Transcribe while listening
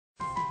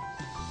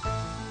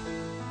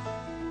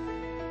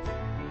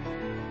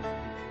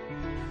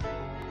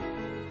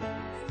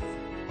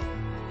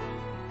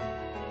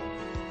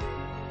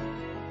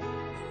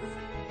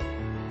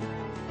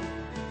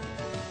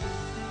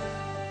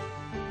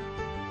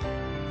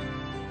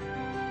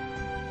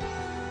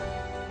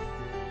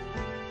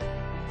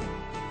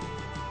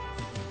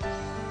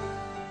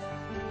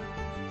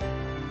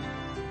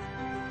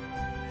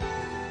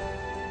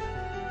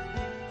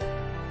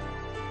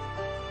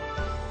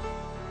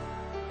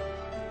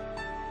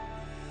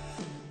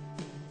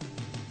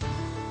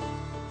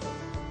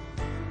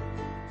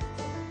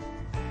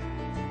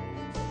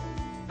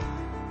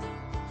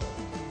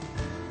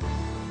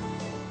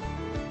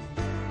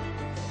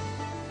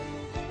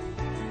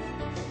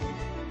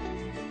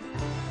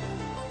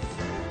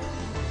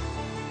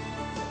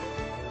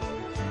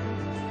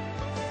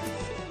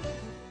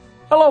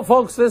Hello,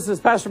 folks. This is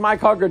Pastor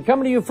Mike Hoggard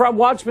coming to you from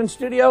Watchman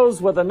Studios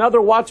with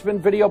another Watchman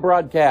video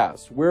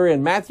broadcast. We're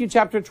in Matthew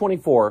chapter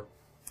 24,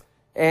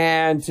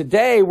 and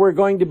today we're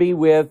going to be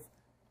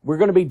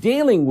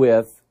dealing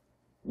with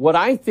what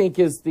I think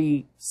is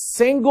the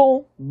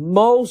single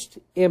most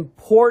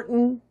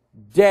important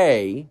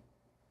day,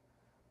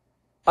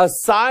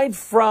 aside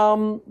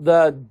from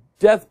the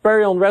death,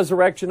 burial, and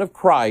resurrection of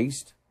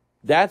Christ.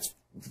 That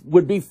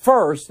would be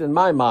first in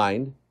my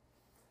mind.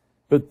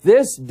 But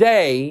this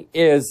day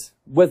is,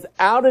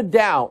 without a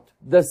doubt,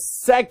 the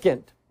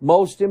second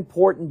most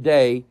important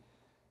day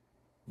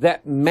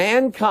that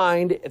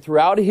mankind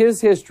throughout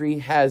his history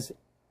has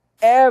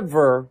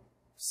ever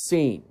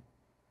seen.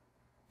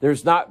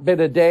 There's not been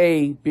a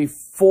day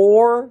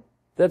before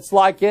that's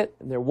like it,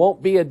 and there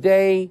won't be a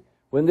day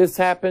when this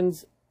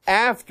happens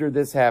after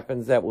this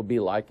happens that will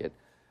be like it.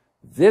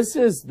 This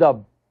is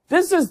the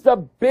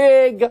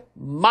big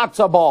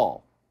matzo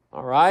ball.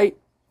 All right?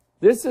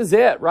 This is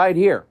it right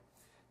here.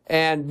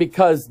 And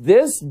because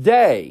this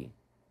day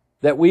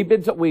that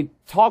we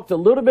talked a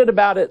little bit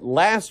about it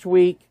last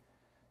week,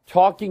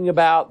 talking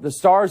about the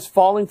stars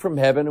falling from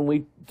heaven, and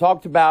we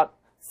talked about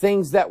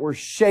things that were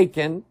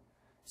shaken,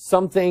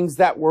 some things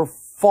that were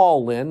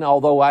fallen,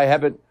 although I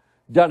haven't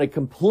done a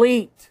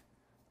complete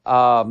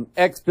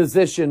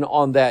exposition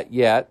on that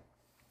yet,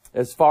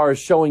 as far as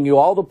showing you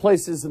all the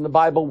places in the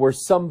Bible where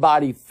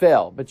somebody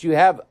fell. But you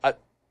have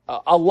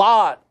a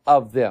lot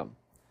of them.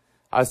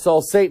 I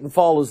saw Satan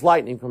fall as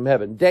lightning from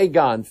heaven.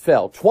 Dagon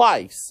fell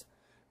twice.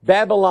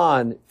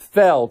 Babylon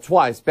fell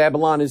twice.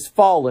 Babylon is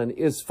fallen,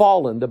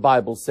 the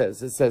Bible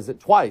says. It says it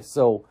twice,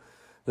 so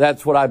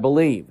that's what I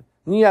believe.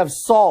 And you have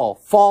Saul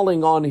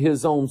falling on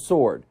his own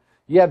sword.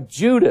 You have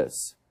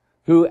Judas,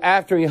 who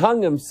after he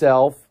hung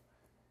himself,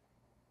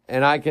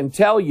 and I can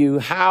tell you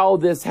how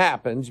this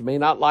happens. You may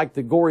not like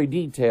the gory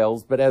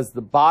details, but as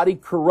the body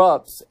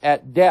corrupts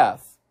at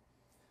death,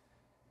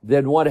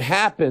 then what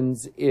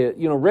happens is,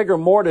 rigor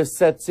mortis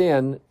sets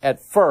in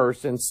at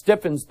first and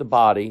stiffens the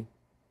body,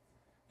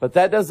 but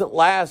that doesn't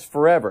last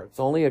forever. It's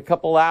only a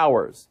couple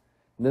hours.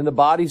 And then the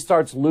body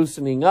starts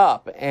loosening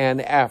up, and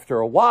after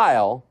a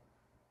while,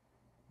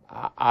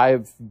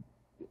 I've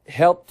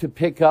helped to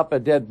pick up a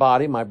dead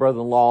body. My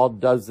brother-in-law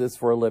does this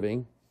for a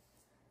living,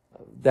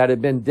 that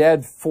had been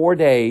dead 4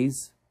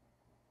 days,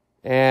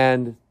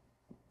 and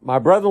my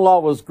brother-in-law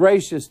was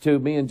gracious to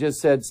me and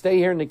just said, stay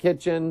here in the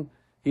kitchen.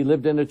 He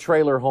lived in a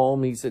trailer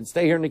home. He said,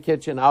 stay here in the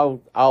kitchen.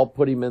 I'll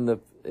put him in the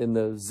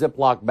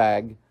Ziploc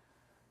bag.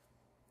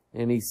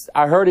 And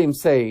I heard him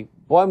say,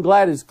 boy, I'm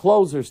glad his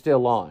clothes are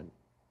still on.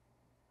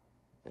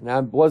 And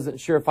I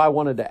wasn't sure if I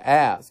wanted to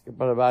ask,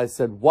 but I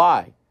said,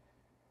 why?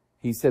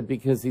 He said,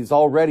 because he's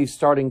already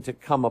starting to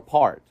come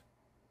apart.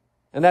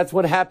 And that's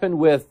what happened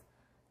with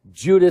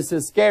Judas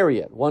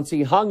Iscariot. Once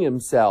he hung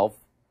himself,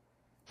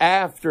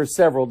 after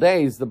several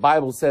days, the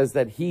Bible says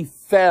that he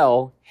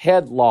fell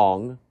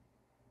headlong.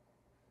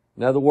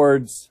 In other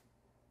words,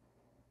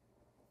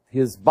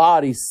 his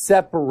body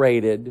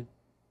separated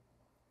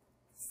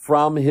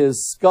from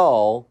his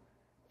skull,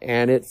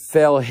 and it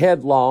fell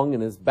headlong,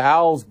 and his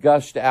bowels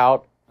gushed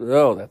out.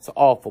 Oh, that's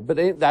awful.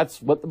 But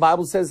that's what the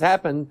Bible says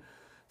happened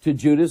to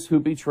Judas, who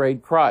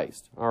betrayed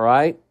Christ. All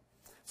right?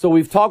 So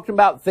we've talked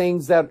about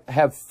things that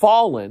have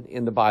fallen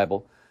in the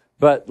Bible,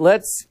 but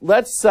let's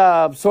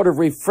sort of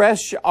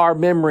refresh our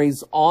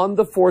memories on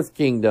the fourth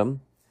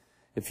kingdom.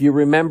 If you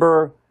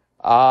remember,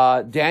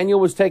 Daniel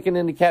was taken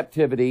into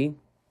captivity.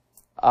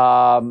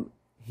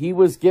 He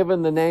was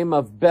given the name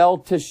of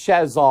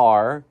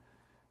Belteshazzar.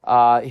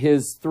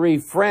 His three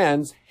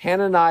friends,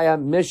 Hananiah,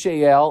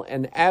 Mishael,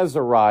 and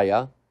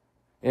Azariah,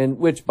 in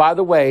which, by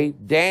the way,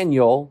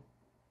 Daniel,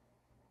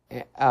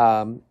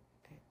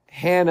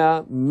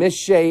 Hannah,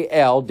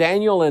 Mishael,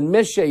 Daniel and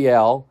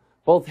Mishael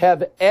both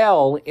have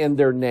El in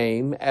their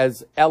name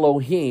as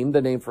Elohim,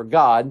 the name for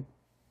God.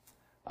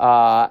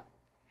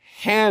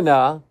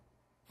 Hannah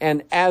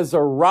and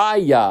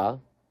Azariah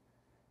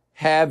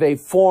have a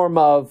form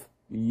of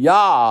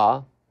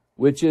Yah,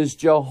 which is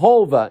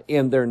Jehovah,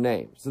 in their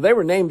name. So they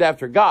were named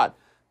after God.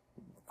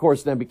 Of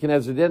course,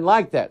 Nebuchadnezzar didn't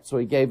like that, so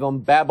he gave them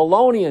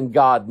Babylonian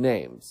God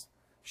names,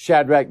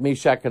 Shadrach,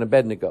 Meshach, and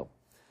Abednego.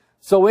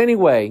 So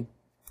anyway,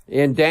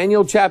 in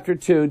Daniel chapter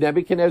 2,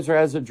 Nebuchadnezzar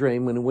has a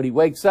dream, and when he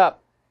wakes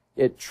up,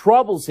 it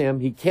troubles him.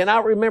 He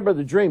cannot remember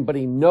the dream, but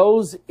he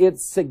knows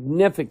it's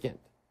significant.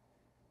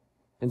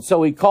 And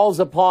so he calls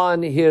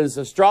upon his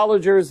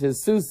astrologers,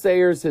 his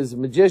soothsayers, his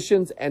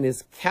magicians, and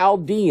his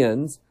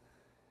Chaldeans.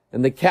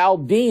 And the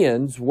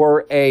Chaldeans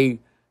were a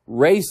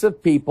race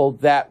of people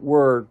that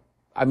were,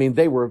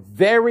 they were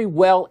very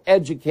well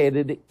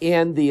educated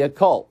in the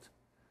occult.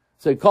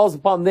 So he calls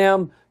upon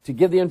them to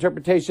give the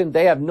interpretation.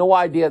 They have no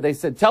idea. They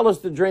said, tell us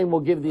the dream,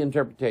 we'll give the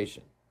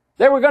interpretation.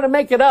 They were going to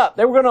make it up.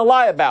 They were going to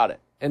lie about it.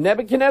 And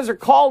Nebuchadnezzar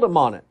called him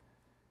on it.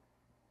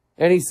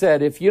 And he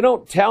said, if you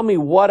don't tell me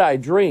what I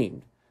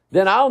dreamed,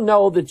 then I'll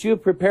know that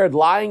you've prepared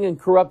lying and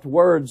corrupt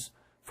words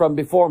from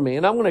before me,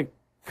 and I'm going to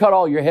cut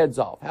all your heads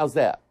off. How's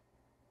that?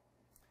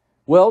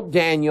 Well,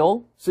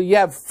 Daniel, so you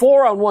have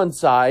four on one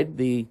side,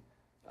 the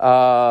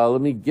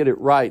let me get it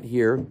right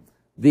here.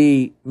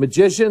 The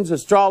magicians,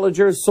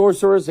 astrologers,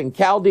 sorcerers, and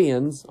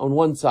Chaldeans on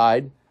one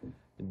side.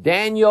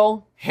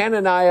 Daniel,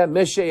 Hananiah,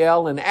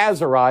 Mishael, and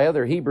Azariah,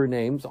 their Hebrew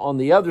names, on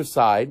the other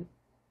side.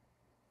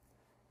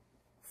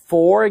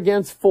 4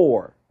 against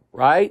 4,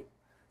 right?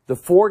 The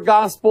 4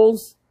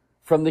 gospels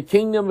from the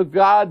kingdom of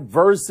God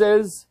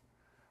versus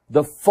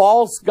the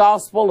false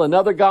gospel,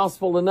 another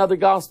gospel, another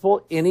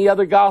gospel, any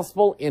other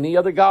gospel, any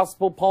other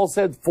gospel. Paul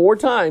said 4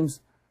 times.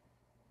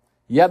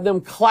 You have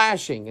them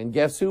clashing, and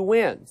guess who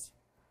wins?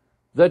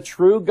 The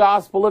true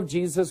gospel of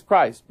Jesus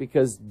Christ.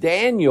 Because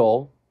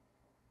Daniel,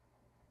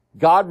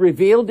 God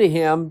revealed to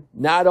him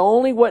not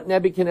only what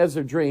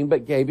Nebuchadnezzar dreamed,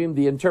 but gave him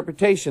the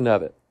interpretation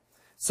of it.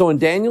 So in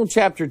Daniel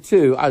chapter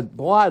 2, I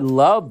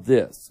love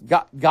this.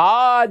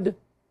 God's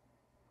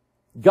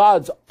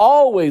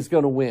always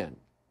going to win.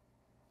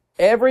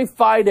 Every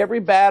fight, every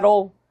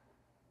battle,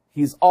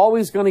 he's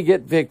always going to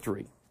get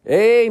victory.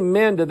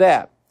 Amen to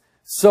that.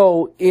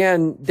 So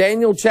in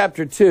Daniel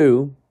chapter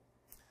 2,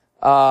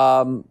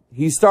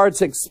 he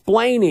starts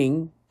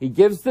explaining, he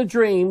gives the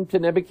dream to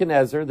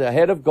Nebuchadnezzar, the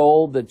head of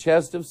gold, the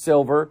chest of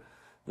silver,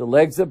 the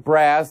legs of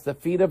brass, the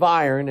feet of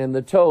iron, and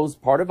the toes,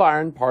 part of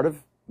iron, part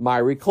of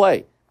miry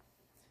clay.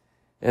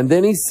 And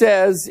then he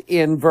says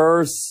in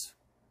verse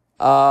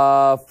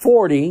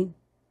 40,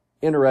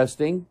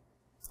 interesting,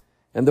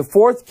 and the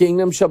 4th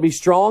kingdom shall be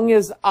strong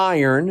as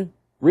iron.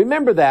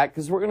 Remember that,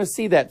 because we're going to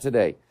see that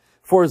today.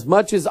 For as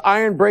much as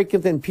iron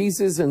breaketh in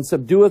pieces and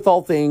subdueth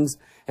all things,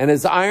 and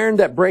as iron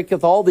that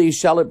breaketh all these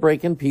shall it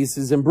break in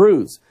pieces and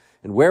bruise.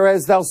 And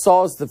whereas thou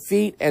sawest the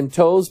feet and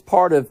toes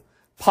part of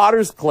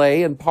potter's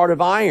clay and part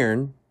of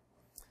iron,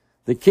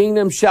 the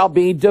kingdom shall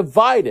be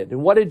divided.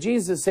 And what did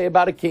Jesus say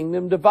about a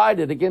kingdom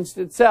divided against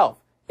itself?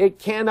 It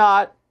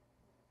cannot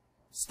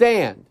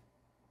stand.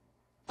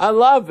 I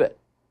love it.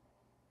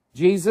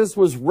 Jesus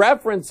was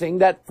referencing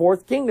that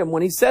 4th kingdom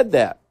when he said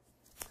that.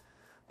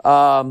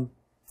 And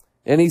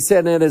he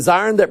said, and as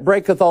iron that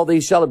breaketh all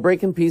these shall it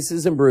break in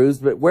pieces and bruise.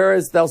 But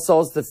whereas thou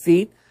sawest the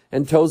feet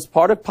and toes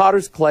part of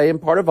potter's clay and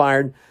part of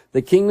iron,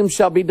 the kingdom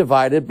shall be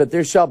divided, but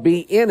there shall be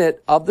in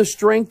it of the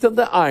strength of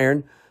the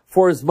iron,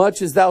 for as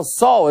much as thou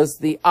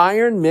sawest the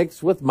iron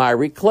mixed with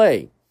miry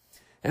clay.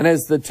 And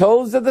as the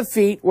toes of the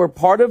feet were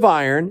part of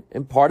iron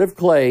and part of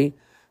clay,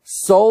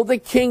 so the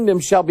kingdom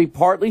shall be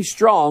partly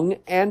strong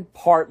and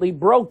partly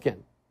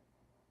broken.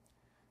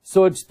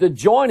 So it's the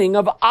joining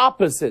of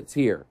opposites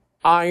here.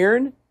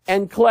 Iron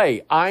and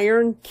clay.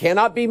 Iron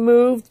cannot be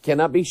moved,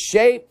 cannot be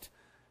shaped.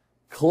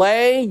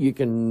 Clay, you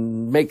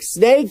can make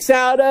snakes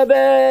out of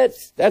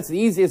it. That's the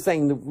easiest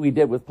thing that we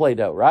did with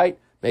Play-Doh, right?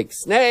 Make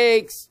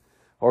snakes.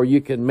 Or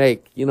you can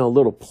make,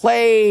 little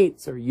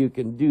plates, or you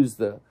can use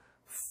the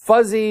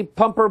fuzzy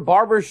pumper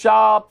barber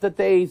shop that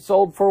they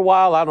sold for a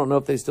while. I don't know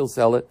if they still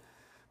sell it.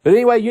 But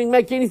anyway, you can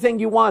make anything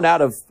you want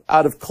out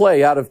of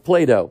clay, out of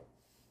Play-Doh.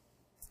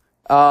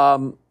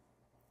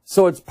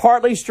 So it's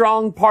partly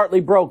strong,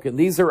 partly broken.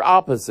 These are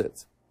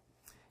opposites.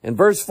 In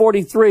verse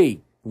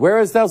 43,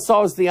 whereas thou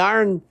sawest the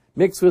iron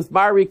mixed with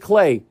miry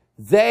clay,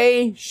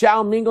 they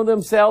shall mingle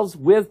themselves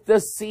with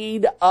the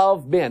seed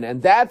of men.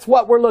 And that's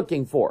what we're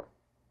looking for.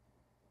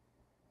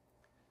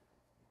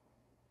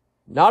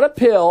 Not a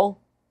pill,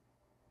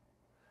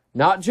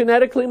 not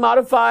genetically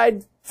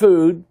modified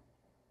food,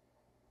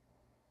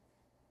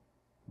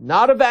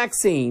 not a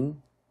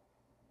vaccine.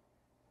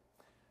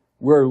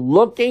 We're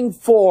looking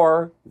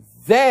for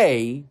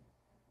they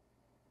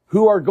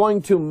who are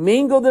going to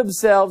mingle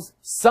themselves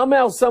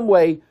somehow, some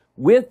way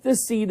with the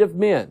seed of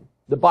men.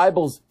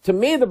 To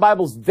me, the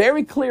Bible's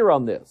very clear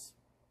on this.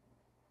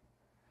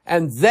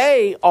 And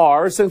they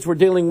are, since we're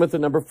dealing with the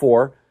number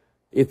 4,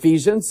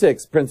 Ephesians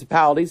 6,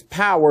 principalities,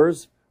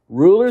 powers,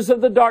 rulers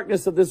of the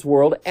darkness of this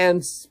world,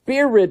 and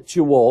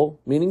spiritual,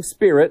 meaning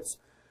spirits,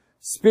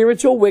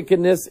 spiritual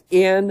wickedness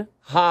in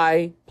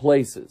high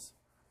places.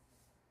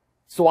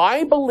 So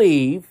I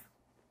believe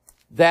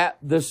that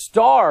the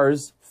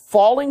stars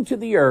falling to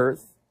the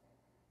earth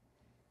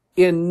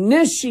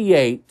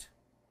initiate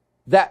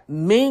that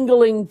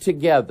mingling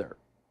together.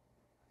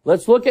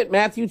 Let's look at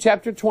Matthew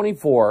chapter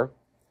 24,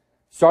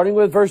 starting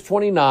with verse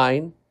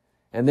 29,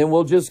 and then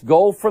we'll just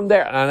go from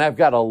there. And I've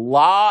got a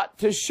lot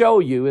to show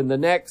you in the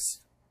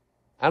next,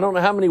 I don't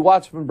know how many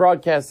Watchman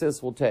broadcasts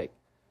this will take.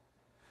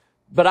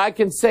 But I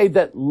can say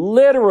that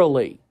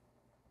literally,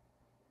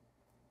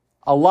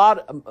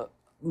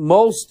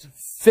 most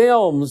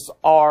films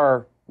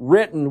are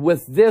written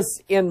with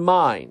this in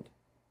mind.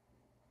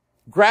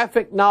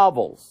 Graphic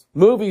novels,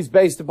 movies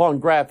based upon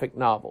graphic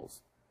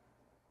novels,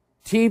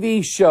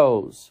 TV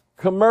shows,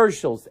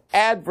 commercials,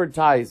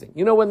 advertising.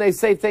 When they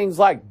say things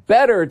like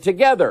better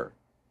together.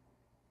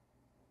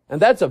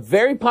 And that's a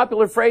very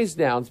popular phrase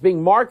now. It's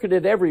being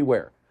marketed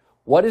everywhere.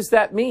 What does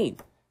that mean?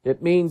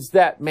 It means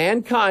that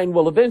mankind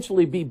will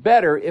eventually be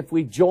better if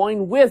we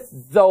join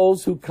with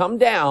those who come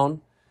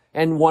down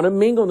and want to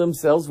mingle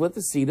themselves with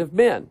the seed of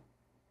men.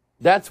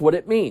 That's what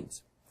it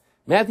means.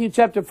 Matthew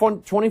chapter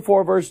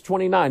 24, verse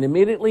 29.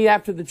 Immediately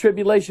after the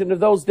tribulation of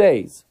those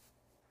days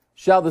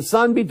shall the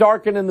sun be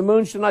darkened, and the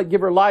moon shall not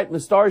give her light, and the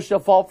stars shall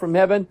fall from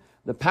heaven.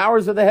 The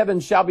powers of the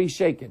heavens shall be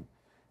shaken.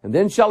 And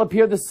then shall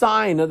appear the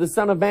sign of the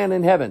Son of Man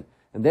in heaven.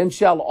 And then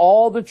shall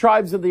all the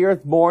tribes of the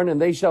earth mourn,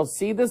 and they shall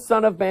see the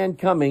Son of Man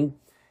coming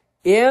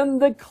in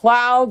the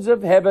clouds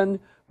of heaven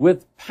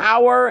with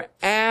power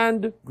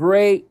and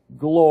great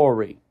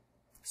glory.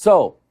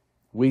 So,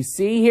 we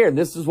see here, and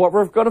this is what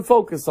we're going to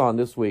focus on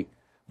this week.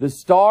 The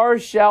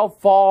stars shall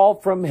fall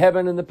from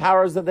heaven, and the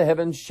powers of the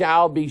heavens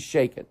shall be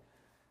shaken.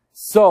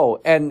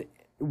 So, and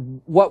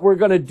what we're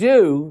going to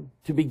do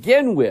to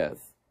begin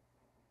with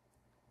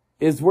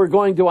is we're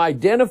going to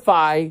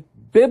identify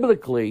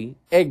biblically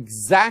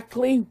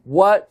exactly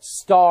what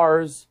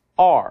stars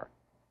are.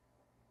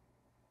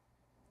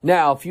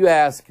 Now, if you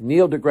ask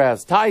Neil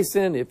deGrasse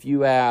Tyson, if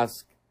you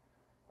ask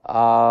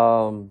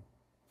Bill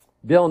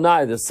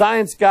Nye the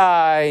Science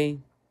Guy,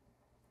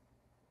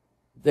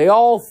 they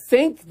all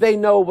think they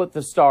know what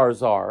the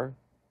stars are.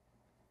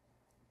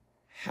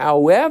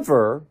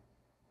 However,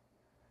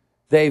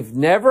 they've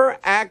never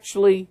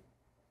actually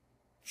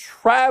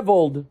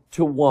traveled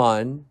to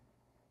one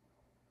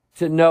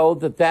to know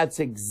that that's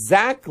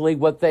exactly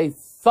what they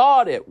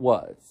thought it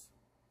was.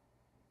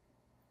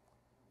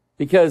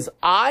 Because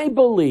I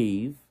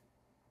believe,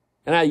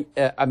 and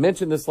I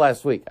mentioned this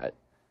last week,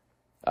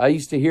 I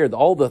used to hear,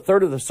 the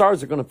third of the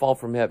stars are going to fall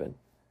from heaven.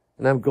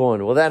 And I'm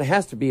going, well, that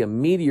has to be a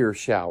meteor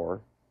shower,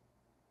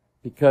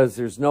 because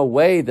there's no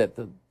way that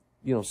the,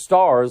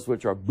 stars,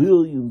 which are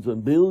billions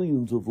and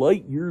billions of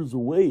light years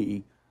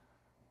away,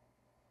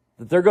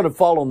 that they're going to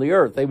fall on the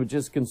earth. They would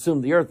just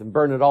consume the earth and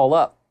burn it all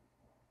up.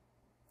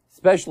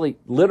 Especially,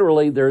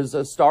 literally, there's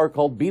a star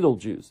called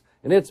Betelgeuse,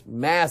 and it's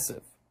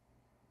massive.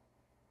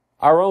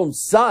 Our own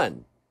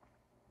sun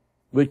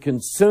would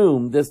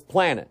consume this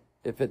planet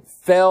if it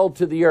fell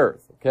to the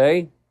earth,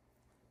 okay?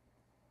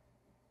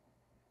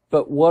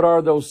 But what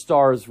are those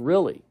stars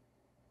really?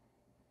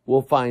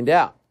 We'll find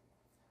out.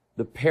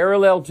 The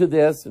parallel to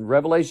this in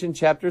Revelation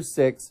chapter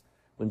 6,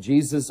 when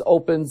Jesus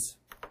opens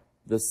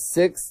the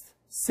sixth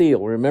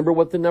seal. Remember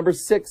what the number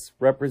 6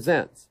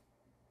 represents.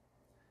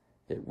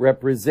 It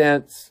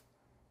represents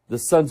the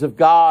sons of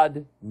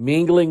God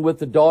mingling with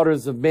the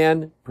daughters of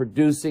men,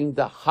 producing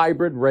the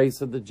hybrid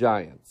race of the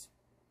giants.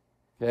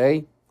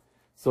 Okay?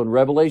 So in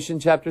Revelation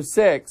chapter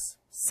 6,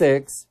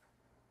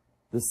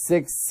 the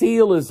sixth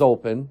seal is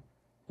open.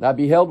 And I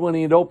beheld when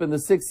he had opened the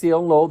sixth seal,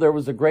 and lo, there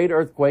was a great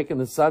earthquake, and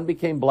the sun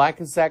became black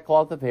as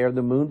sackcloth of hair, and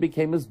the moon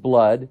became as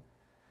blood,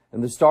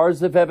 and the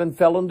stars of heaven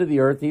fell into the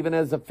earth, even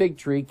as a fig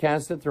tree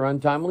casteth her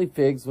untimely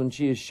figs when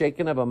she is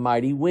shaken of a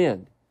mighty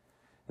wind.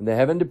 And the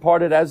heaven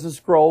departed as a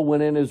scroll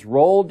when it is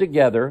rolled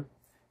together,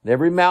 and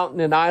every mountain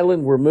and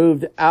island were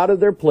moved out of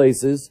their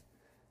places,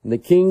 and the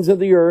kings of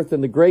the earth,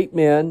 and the great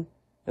men,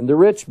 and the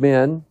rich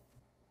men,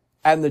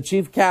 and the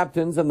chief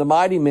captains, and the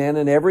mighty men,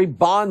 and every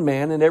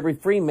bondman, and every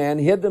free man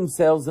hid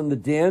themselves in the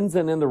dens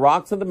and in the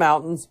rocks of the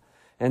mountains,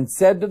 and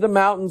said to the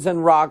mountains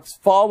and rocks,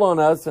 fall on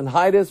us, and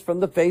hide us from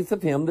the face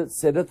of him that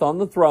sitteth on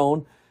the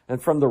throne, and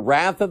from the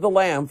wrath of the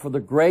Lamb, for the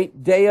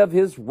great day of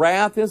his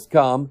wrath is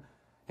come,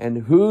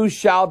 and who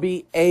shall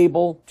be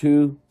able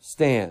to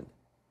stand?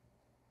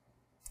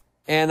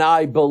 And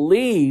I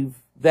believe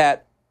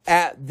that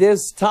at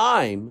this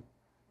time,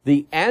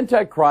 the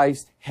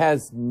Antichrist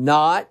has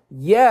not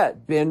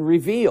yet been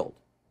revealed.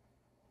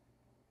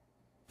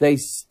 They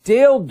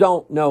still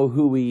don't know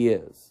who he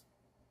is.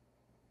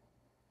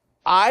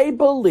 I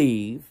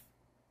believe,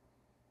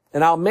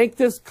 and I'll make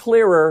this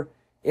clearer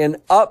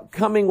in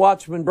upcoming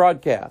Watchman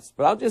broadcasts,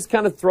 but I'll just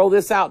kind of throw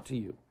this out to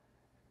you.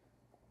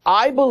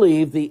 I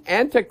believe the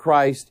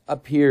Antichrist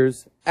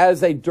appears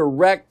as a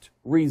direct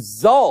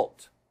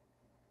result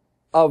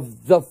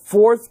of the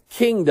fourth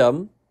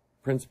kingdom,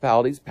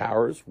 principalities,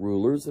 powers,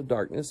 rulers of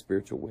darkness,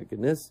 spiritual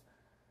wickedness,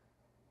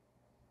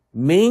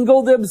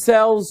 mingle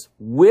themselves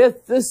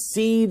with the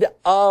seed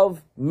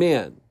of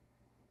men.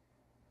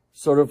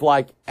 Sort of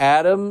like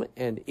Adam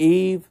and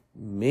Eve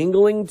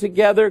mingling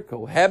together,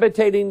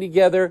 cohabitating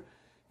together.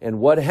 And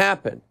what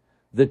happened?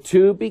 The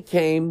two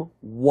became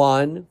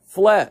one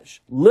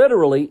flesh,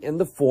 literally in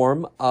the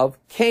form of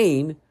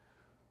Cain,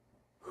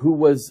 who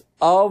was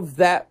of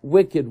that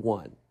wicked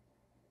one.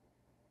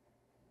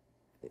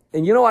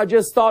 And I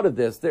just thought of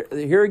this.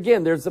 Here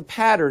again, there's a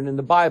pattern in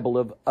the Bible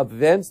of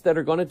events that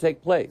are going to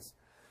take place.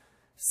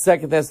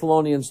 2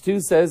 Thessalonians 2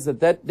 says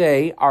that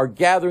day our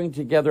gathering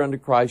together unto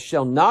Christ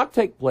shall not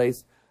take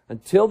place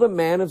until the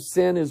man of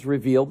sin is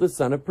revealed, the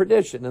son of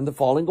perdition, and the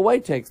falling away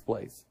takes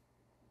place.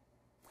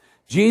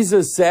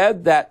 Jesus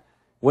said that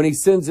when he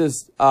sends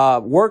his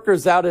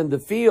workers out in the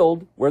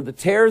field where the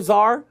tares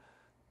are,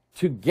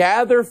 to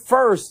gather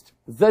first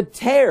the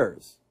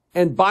tares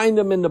and bind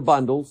them into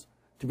bundles,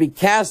 to be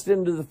cast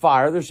into the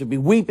fire. There should be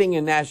weeping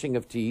and gnashing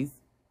of teeth.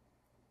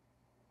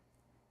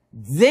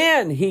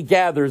 Then he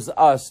gathers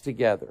us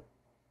together.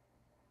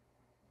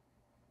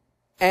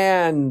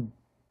 And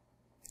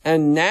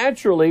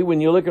naturally,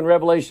 when you look in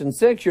Revelation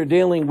 6, you're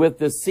dealing with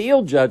the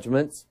seal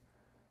judgments,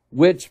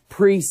 which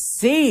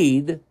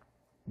precede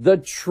the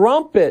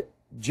trumpet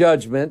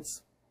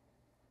judgments,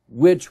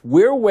 which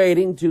we're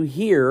waiting to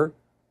hear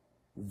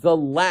the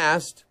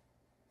last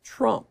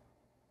trump.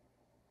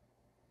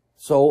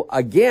 So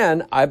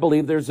again, I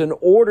believe there's an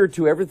order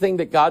to everything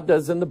that God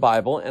does in the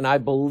Bible, and I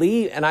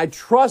believe and I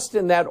trust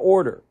in that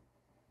order.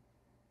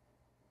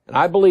 And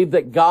I believe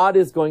that God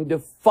is going to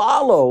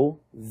follow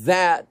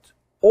that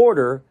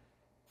order,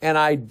 and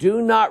I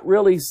do not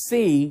really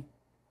see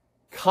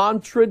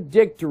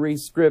contradictory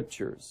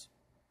scriptures.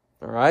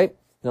 All right?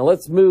 Now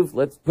let's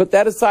put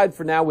that aside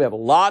for now. We have a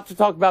lot to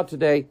talk about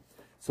today.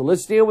 So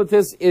let's deal with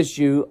this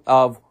issue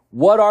of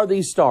what are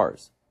these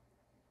stars?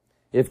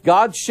 If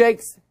God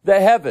shakes the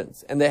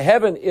heavens, and the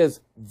heaven is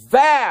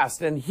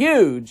vast and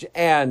huge,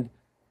 and,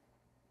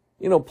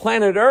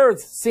 planet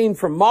Earth seen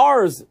from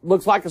Mars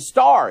looks like a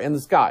star in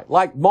the sky.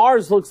 Like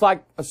Mars looks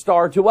like a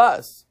star to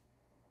us.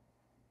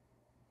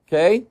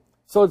 Okay?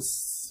 So it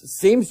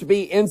seems to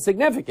be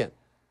insignificant.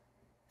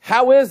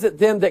 How is it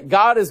then that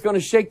God is going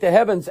to shake the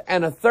heavens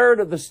and a third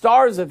of the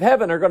stars of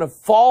heaven are going to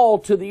fall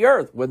to the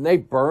earth? Wouldn't they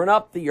burn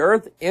up the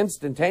earth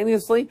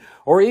instantaneously?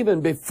 Or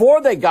even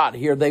before they got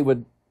here, they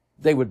would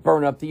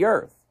burn up the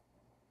earth.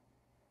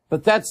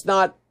 But that's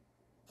not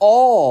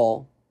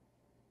all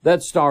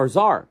that stars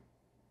are.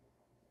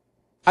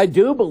 I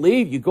do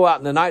believe you go out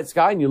in the night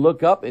sky and you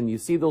look up and you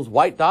see those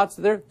white dots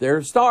there,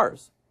 they're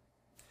stars.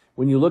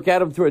 When you look at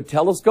them through a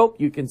telescope,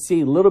 you can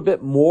see a little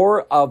bit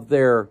more of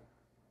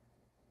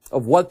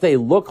what they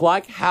look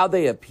like, how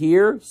they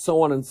appear,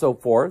 so on and so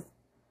forth.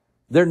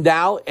 They're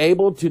now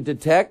able to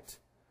detect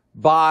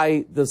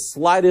by the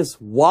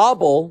slightest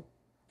wobble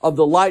of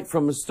the light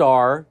from a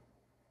star.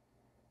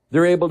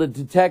 They're able to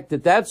detect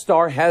that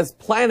star has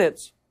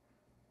planets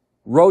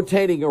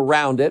rotating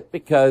around it,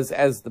 because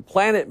as the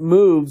planet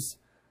moves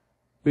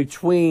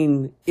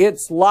between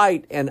its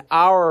light and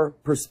our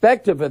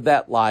perspective of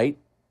that light,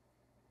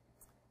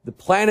 the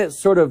planet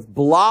sort of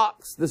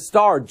blocks the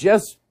star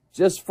just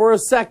for a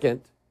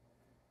second.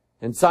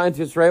 And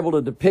scientists are able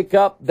to pick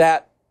up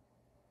that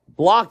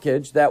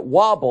blockage, that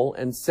wobble,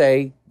 and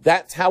say,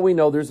 that's how we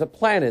know there's a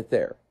planet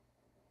there.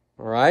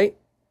 All right?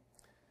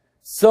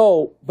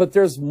 So, but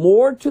there's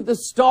more to the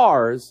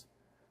stars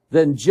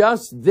than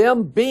just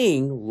them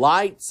being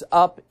lights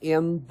up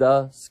in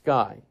the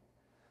sky.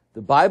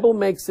 The Bible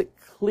makes it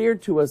clear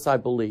to us, I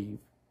believe,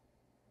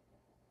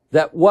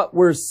 that what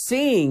we're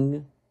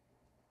seeing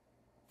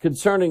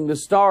concerning the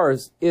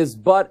stars is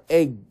but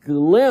a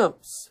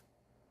glimpse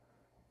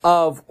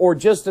of, or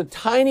just a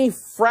tiny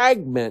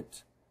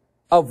fragment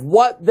of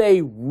what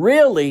they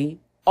really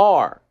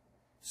are.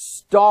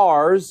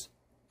 Stars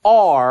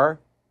are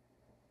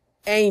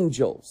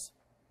angels.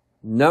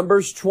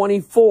 Numbers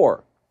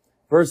 24,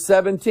 verse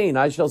 17,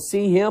 I shall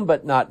see him,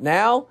 but not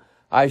now.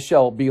 I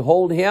shall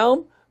behold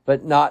him,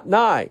 but not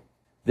nigh.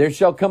 There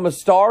shall come a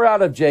star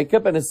out of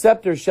Jacob, and a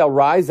scepter shall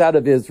rise out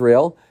of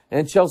Israel,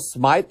 and shall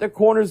smite the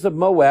corners of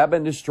Moab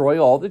and destroy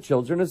all the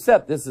children of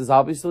Seth. This is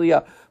obviously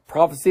a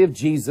prophecy of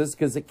Jesus,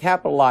 because it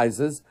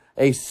capitalizes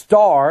a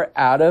star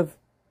out of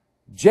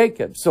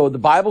Jacob. So the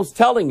Bible's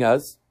telling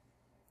us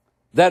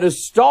that a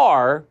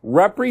star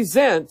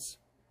represents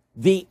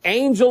the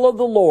angel of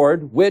the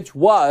Lord, which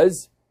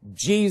was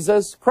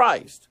Jesus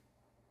Christ.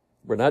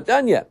 We're not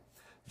done yet.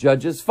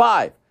 Judges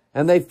 5.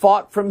 And they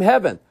fought from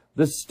heaven.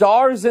 The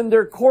stars in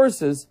their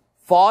courses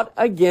fought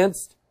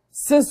against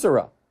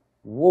Sisera.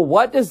 Well,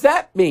 what does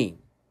that mean?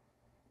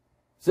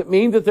 Does it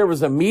mean that there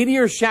was a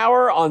meteor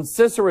shower on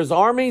Sisera's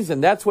armies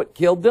and that's what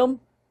killed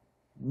them?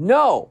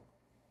 No.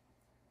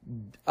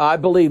 I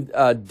believe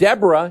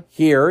Deborah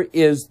here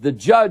is the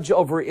judge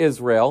over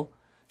Israel.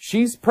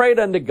 She's prayed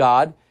unto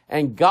God,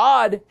 and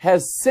God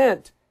has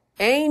sent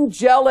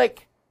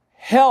angelic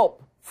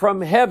help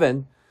from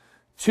heaven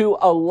to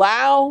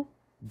allow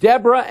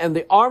Deborah and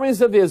the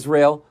armies of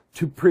Israel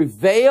to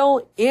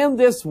prevail in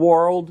this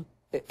war,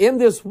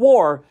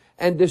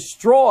 and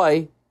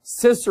destroy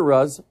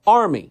Sisera's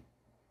army.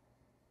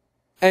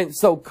 And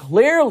so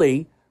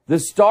clearly, the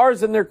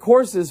stars in their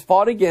courses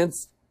fought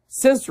against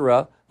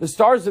Sisera. The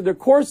stars in their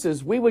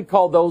courses, we would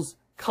call those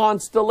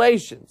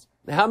constellations.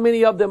 Now, how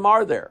many of them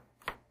are there?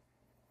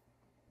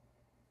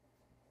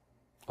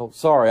 Oh,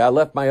 sorry, I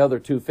left my other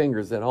two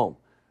fingers at home.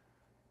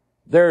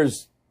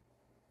 There's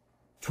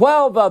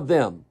 12 of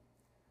them.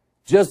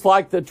 Just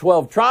like the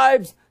 12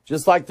 tribes,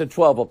 just like the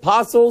 12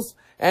 apostles.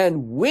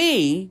 And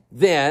we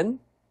then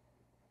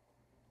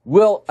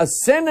will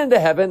ascend into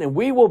heaven, and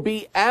we will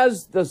be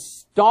as the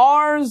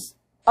stars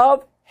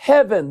of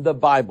heaven, the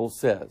Bible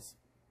says.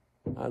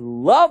 I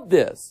love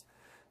this.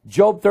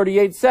 Job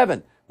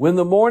 38:7. When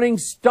the morning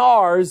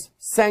stars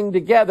sang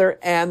together,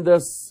 and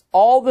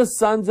all the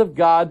sons of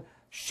God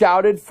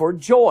shouted for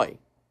joy.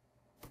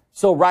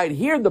 So right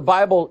here, the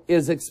Bible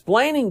is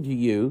explaining to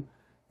you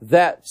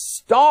that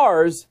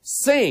stars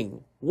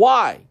sing.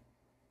 Why?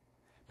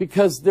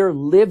 Because they're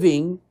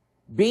living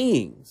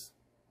beings.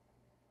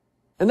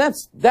 And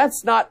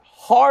that's not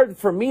hard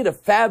for me to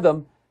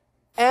fathom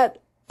at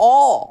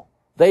all.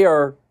 They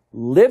are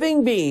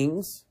living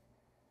beings,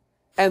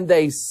 and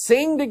they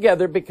sing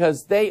together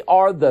because they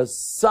are the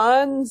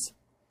sons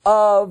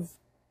of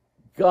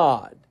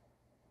God.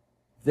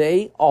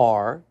 They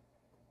are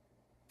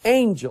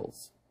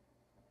angels.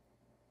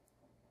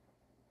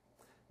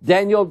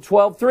 Daniel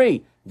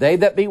 12:3. They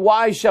that be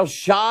wise shall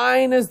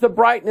shine as the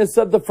brightness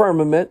of the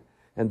firmament,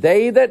 and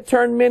they that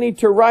turn many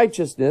to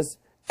righteousness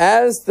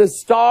as the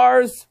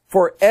stars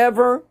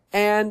forever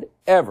and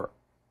ever.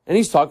 And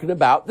he's talking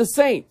about the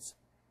saints.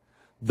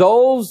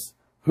 Those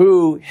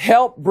who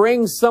help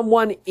bring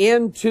someone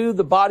into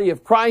the body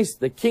of Christ,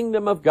 the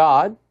kingdom of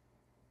God.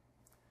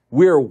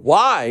 We're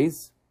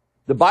wise.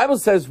 The Bible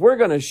says we're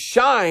going to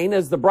shine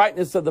as the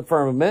brightness of the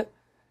firmament.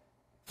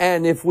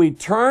 And if we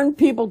turn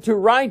people to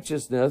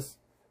righteousness,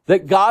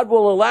 that God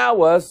will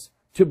allow us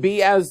to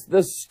be as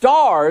the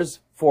stars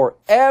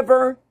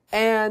forever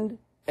and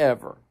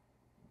ever.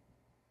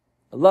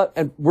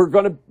 And we're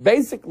going to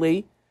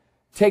basically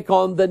take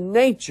on the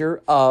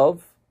nature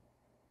of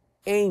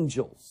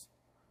angels.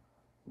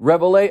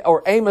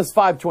 Amos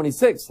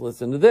 5:26,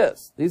 listen to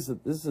this. This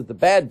is the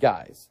bad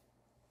guys.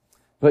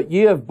 But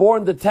ye have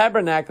borne the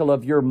tabernacle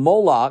of your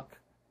Moloch,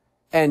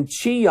 and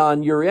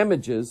Chion your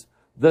images,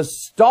 the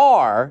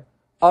star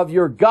of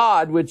your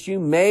God which you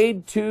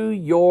made to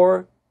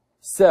yourselves.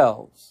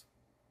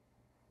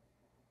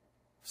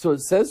 So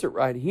it says it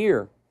right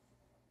here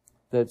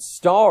that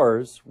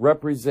stars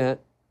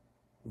represent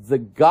the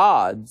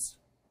gods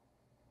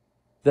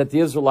that the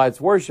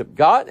Israelites worship.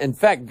 In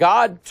fact,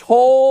 God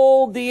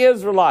told the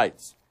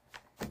Israelites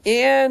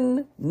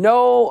in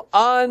no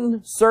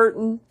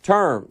uncertain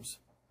terms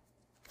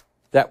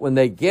that when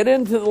they get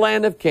into the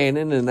land of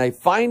Canaan and they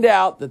find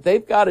out that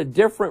they've got a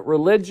different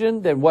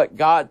religion than what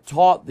God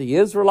taught the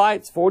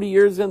Israelites 40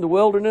 years in the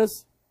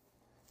wilderness,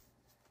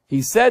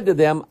 he said to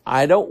them,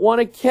 I don't want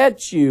to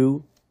catch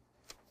you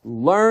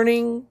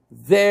learning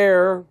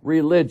their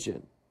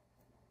religion.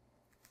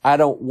 I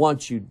don't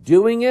want you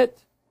doing it,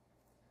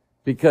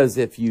 because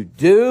if you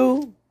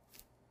do,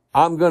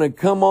 I'm going to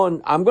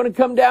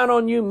come down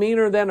on you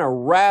meaner than a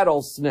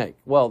rattlesnake.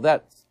 Well,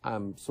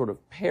 I'm sort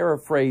of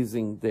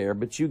paraphrasing there,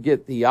 but you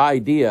get the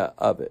idea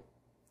of it.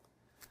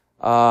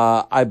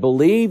 I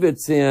believe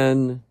it's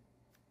in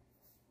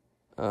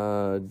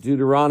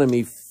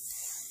Deuteronomy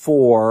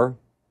 4.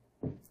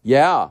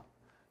 Yeah.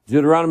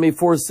 Deuteronomy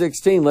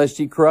 4:16, lest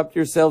ye corrupt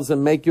yourselves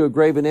and make you a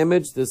graven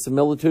image, the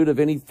similitude of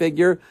any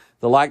figure,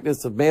 the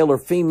likeness of male or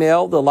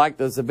female, the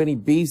likeness of any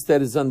beast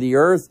that is on the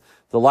earth,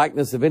 the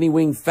likeness of any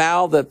winged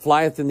fowl that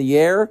flieth in the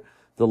air,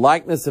 the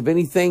likeness of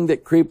anything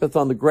that creepeth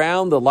on the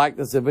ground, the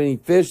likeness of any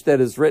fish that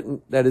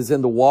is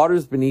in the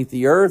waters beneath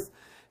the earth.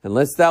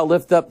 Unless thou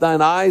lift up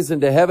thine eyes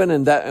into heaven,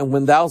 and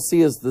when thou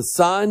seest the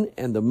sun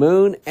and the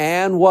moon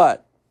and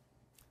what?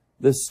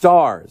 The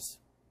stars,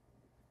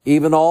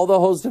 even all the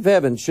host of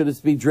heaven,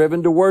 shouldest be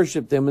driven to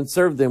worship them and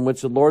serve them,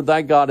 which the Lord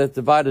thy God hath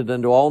divided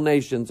unto all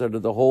nations, unto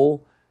the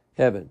whole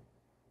heaven.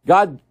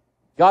 God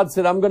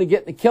said, I'm going to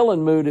get in the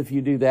killing mood if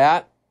you do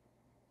that.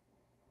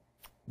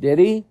 Did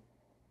he?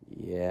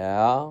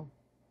 Yeah,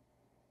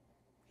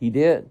 he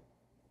did.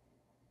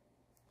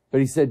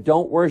 But he said,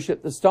 don't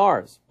worship the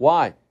stars.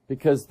 Why?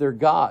 Because they're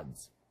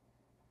gods.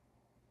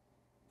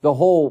 The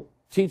whole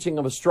teaching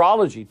of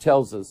astrology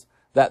tells us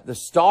that the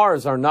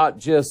stars are not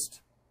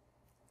just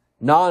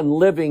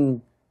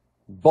non-living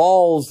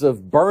balls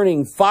of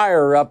burning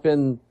fire up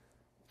in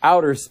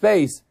outer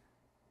space,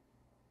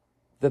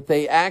 that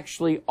they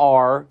actually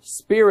are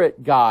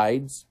spirit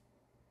guides,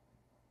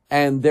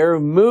 and their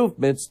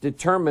movements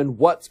determine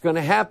what's going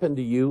to happen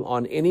to you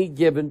on any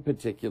given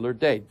particular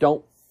day.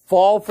 Don't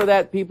fall for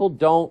that, people.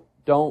 Don't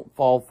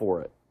fall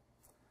for it.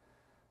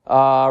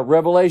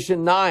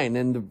 Revelation 9,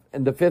 and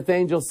the fifth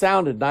angel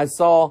sounded, and I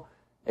saw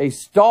a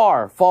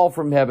star fall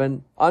from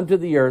heaven unto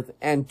the earth,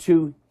 and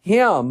to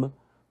him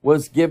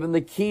was given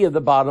the key of the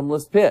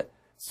bottomless pit.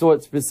 So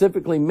it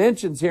specifically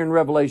mentions here in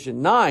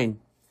Revelation 9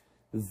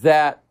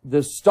 that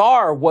the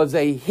star was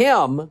a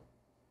him,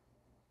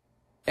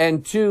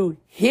 and to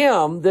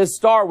him, this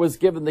star was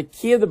given the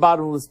key of the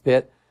bottomless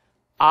pit.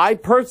 I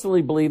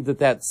personally believe that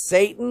that's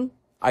Satan.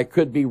 I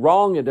could be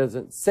wrong. It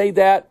doesn't say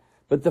that.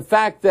 But the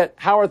fact that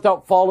how art thou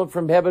fallen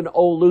from heaven,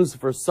 O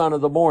Lucifer, son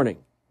of the morning.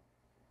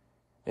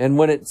 And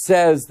when it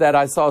says that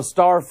I saw a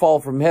star fall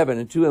from heaven,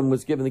 and to him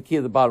was given the key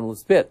of the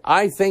bottomless pit,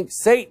 I think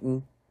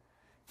Satan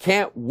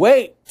can't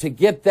wait to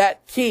get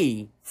that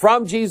key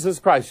from Jesus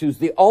Christ, who's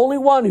the only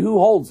one who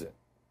holds it,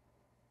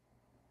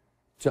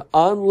 to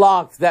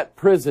unlock that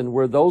prison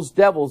where those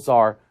devils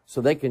are,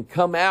 so they can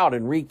come out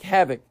and wreak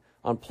havoc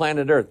on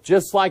planet Earth,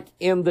 just like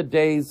in the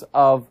days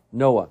of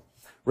Noah.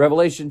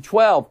 Revelation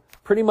 12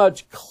 pretty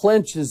much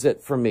clinches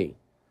it for me.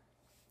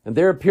 And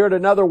there appeared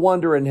another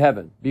wonder in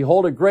heaven.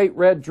 Behold, a great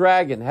red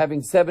dragon,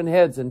 having 7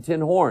 heads and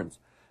 10 horns,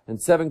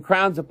 and 7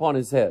 crowns upon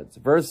his heads.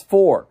 Verse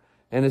 4,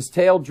 and his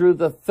tail drew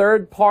the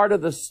 3rd part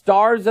of the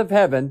stars of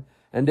heaven,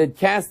 and did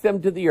cast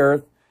them to the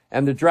earth.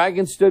 And the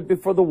dragon stood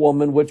before the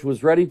woman, which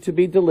was ready to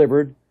be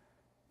delivered,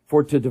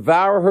 for to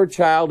devour her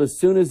child as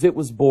soon as it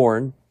was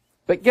born.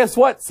 But guess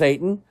what,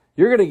 Satan?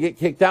 You're going to get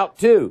kicked out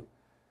too.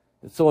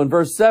 So in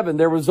verse 7,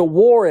 there was a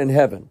war in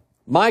heaven.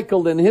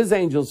 Michael and his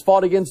angels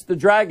fought against the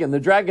dragon. The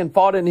dragon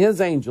fought and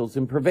his angels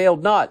and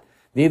prevailed not.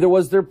 Neither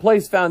was their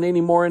place found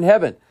any more in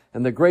heaven.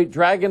 And the great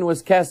dragon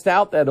was cast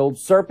out, that old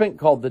serpent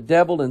called the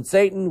devil and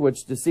Satan,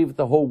 which deceiveth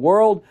the whole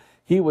world.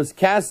 He was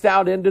cast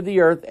out into the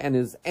earth, and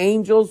his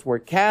angels were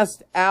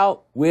cast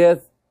out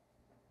with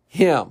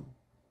him.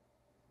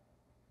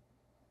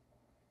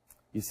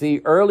 You see,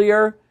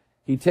 earlier,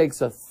 he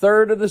takes a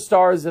third of the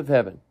stars of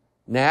heaven.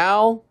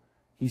 Now,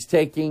 he's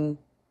taking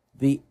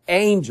the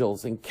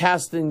angels and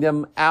casting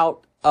them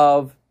out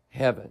of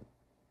heaven.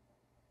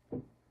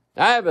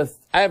 I have a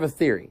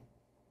theory.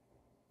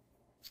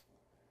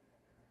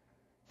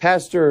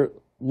 Pastor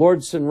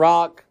Lordson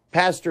Rock,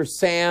 Pastor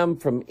Sam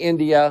from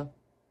India,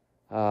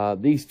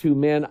 these two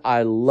men,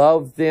 I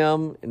love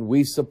them, and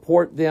we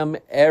support them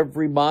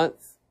every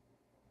month.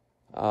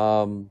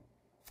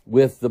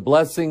 With the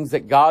blessings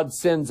that God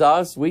sends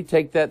us, we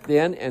take that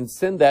then and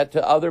send that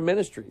to other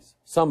ministries,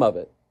 some of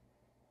it.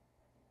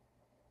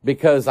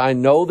 Because I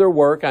know their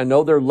work, I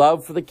know their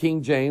love for the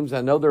King James,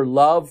 I know their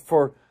love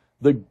for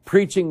the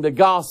preaching the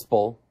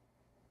gospel.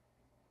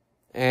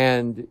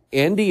 And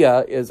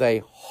India is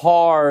a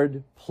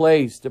hard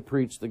place to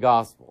preach the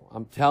gospel.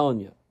 I'm telling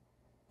you,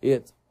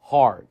 it's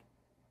hard.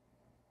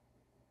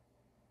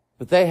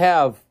 But they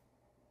have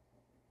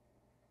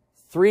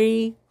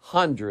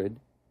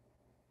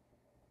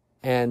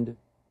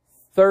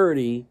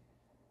 330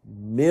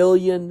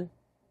 million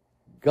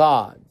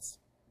gods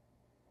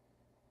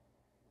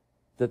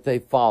that they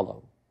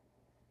follow.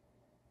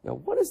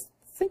 Now,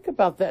 think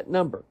about that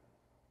number.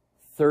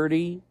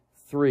 330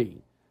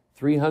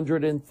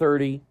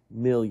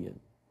 million.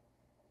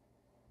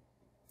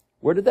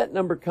 Where did that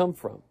number come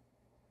from?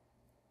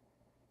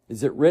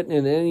 Is it written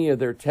in any of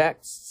their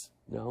texts?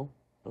 No,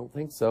 I don't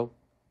think so.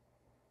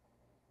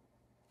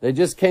 They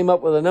just came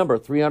up with a number,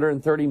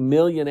 330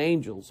 million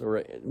angels, or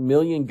a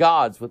million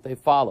gods, what they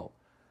follow.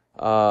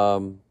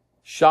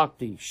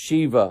 Shakti,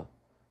 Shiva,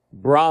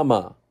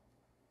 Brahma,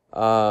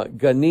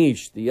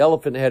 Ganesh, the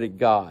elephant-headed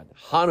god,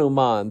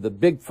 Hanuman, the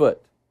Bigfoot,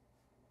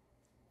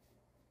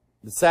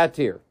 the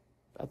satyr.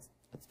 That's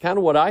kind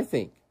of what I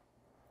think.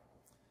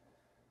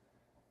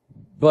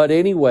 But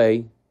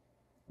anyway,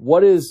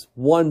 what is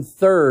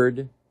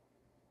 1/3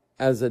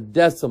 as a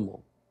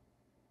decimal?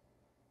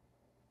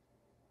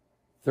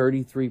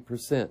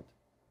 33%.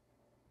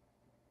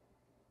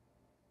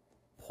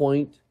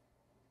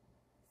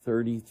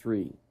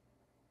 0.33.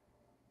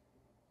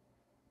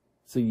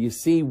 So you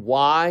see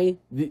why?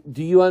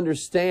 Do you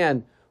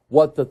understand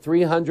what the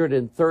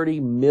 330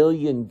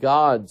 million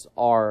gods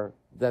are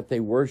that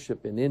they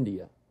worship in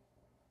India?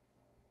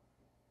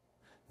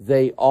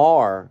 They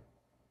are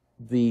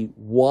the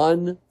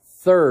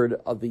 1/3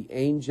 of the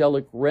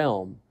angelic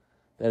realm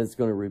that is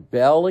going to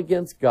rebel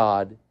against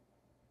God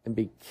and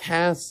be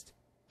cast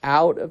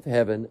out of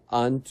heaven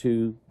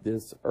unto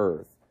this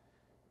earth.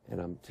 And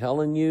I'm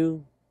telling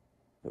you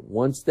that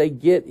once they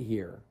get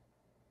here,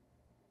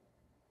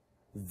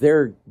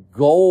 their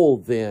goal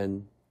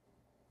then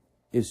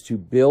is to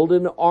build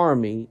an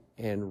army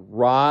and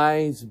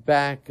rise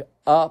back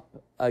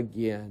up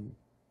again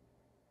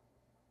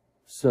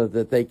so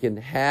that they can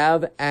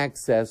have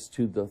access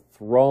to the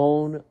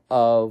throne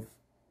of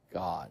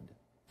God.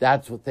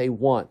 That's what they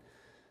want.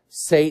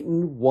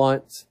 Satan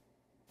wants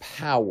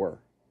power.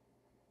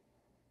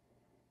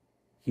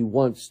 He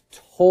wants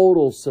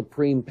total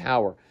supreme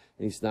power.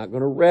 And he's not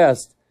going to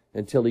rest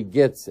until he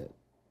gets it.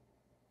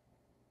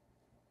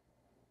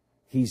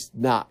 He's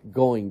not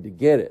going to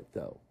get it,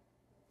 though.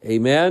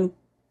 Amen?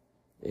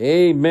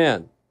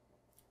 Amen.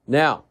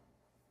 Now,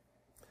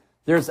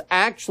 there's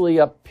actually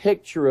a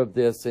picture of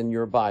this in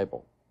your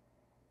Bible.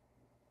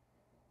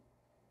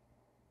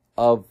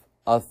 Of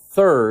a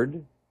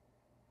third,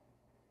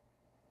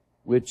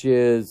 which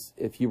is,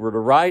 if you were to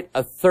write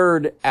a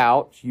third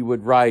out, you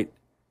would write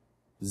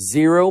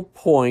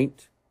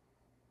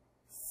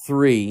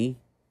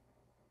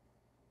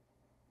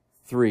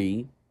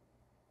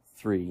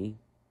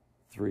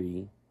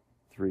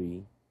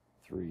 0.33333333333.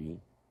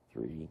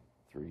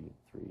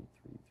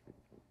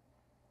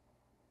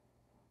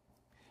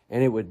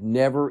 And it would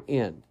never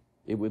end.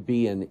 It would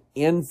be an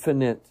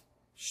infinite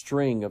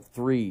string of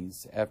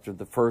threes after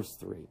the first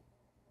three.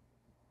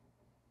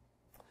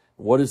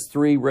 What does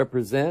 3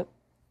 represent?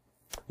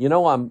 You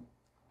know, I'm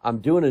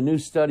doing a new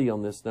study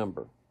on this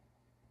number.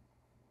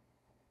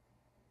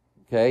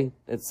 Okay?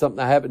 It's something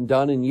I haven't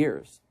done in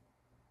years.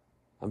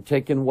 I'm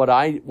taking what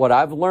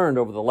I've learned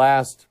over the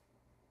last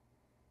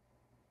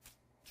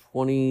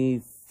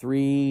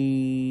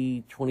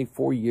 23,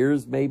 24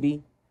 years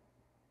maybe.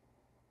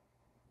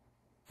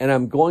 And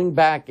I'm going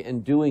back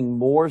and doing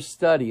more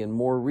study and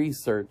more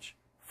research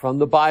from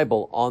the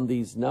Bible on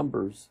these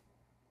numbers.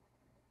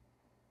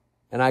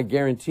 And I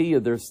guarantee you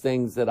there's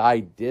things that I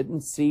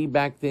didn't see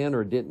back then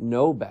or didn't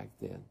know back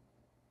then,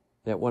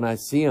 that when I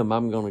see them,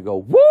 I'm going to go,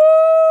 woo,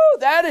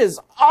 that is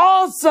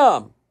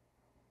awesome.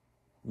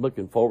 I'm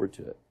looking forward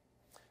to it.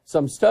 So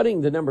I'm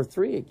studying the number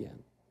 3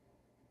 again.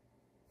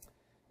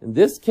 In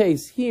this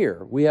case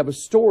here, we have a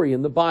story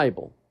in the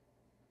Bible,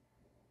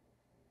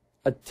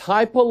 a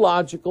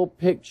typological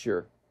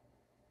picture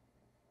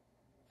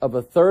of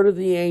a third of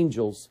the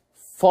angels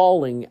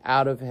falling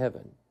out of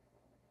heaven.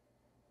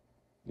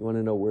 You want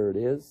to know where it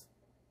is?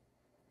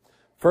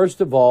 First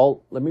of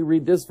all, let me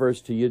read this verse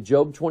to you.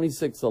 Job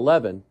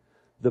 26:11.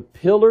 The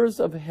pillars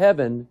of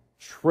heaven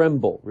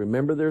tremble.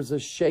 Remember, there's a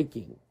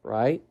shaking,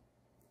 right?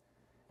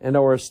 And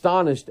are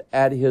astonished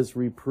at his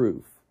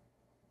reproof.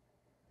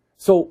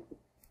 So,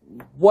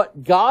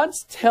 what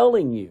God's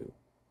telling you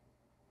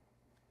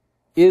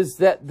is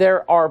that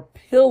there are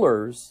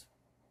pillars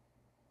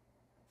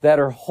that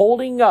are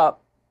holding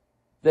up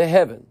the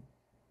heaven.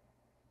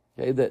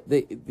 Okay,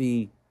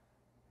 the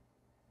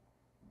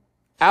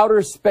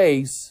outer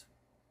space,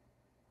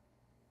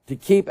 to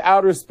keep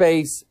outer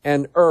space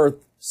and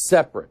earth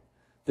separate.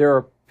 There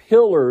are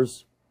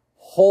pillars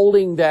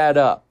holding that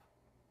up.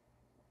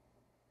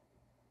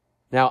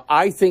 Now,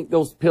 I think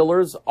those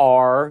pillars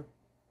are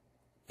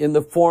in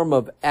the form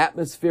of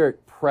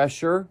atmospheric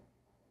pressure.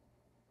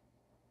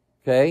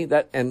 Okay,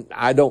 and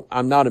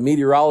I'm not a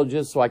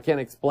meteorologist, so I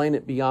can't explain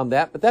it beyond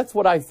that, but that's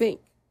what I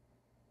think.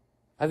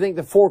 I think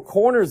the four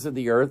corners of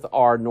the earth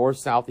are north,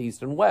 south,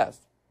 east, and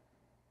west.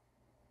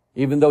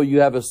 Even though you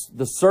have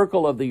the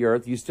circle of the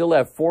earth, you still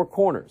have four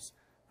corners.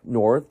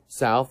 North,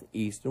 south,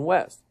 east, and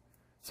west.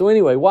 So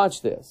anyway,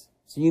 watch this.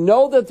 So you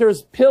know that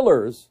there's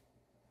pillars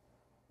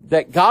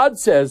that God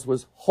says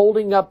was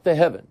holding up the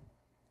heaven,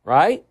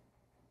 right?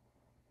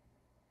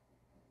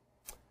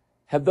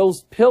 Have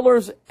those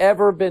pillars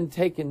ever been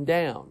taken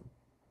down?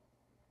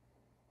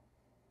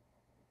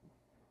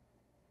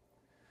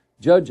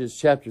 Judges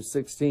chapter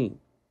 16.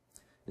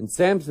 And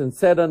Samson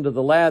said unto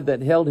the lad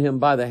that held him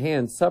by the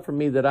hand, Suffer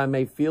me that I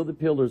may feel the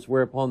pillars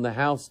whereupon the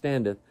house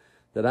standeth,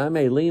 that I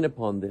may lean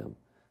upon them.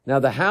 Now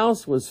the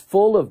house was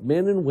full of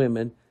men and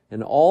women,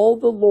 and all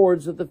the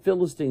lords of the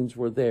Philistines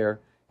were there,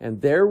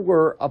 and there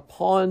were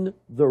upon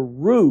the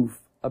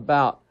roof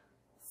about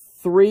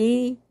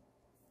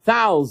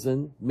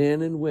 3,000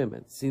 men and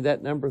women. See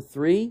that number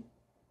 3?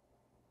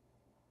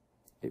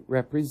 It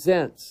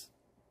represents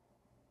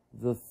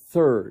the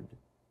third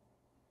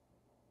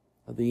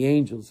of the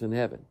angels in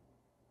heaven.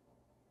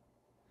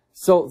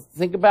 So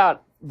think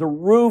about the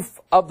roof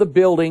of the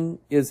building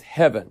is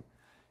heaven.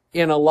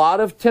 In a lot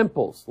of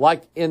temples,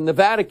 like in the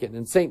Vatican,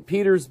 in St.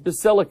 Peter's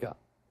Basilica,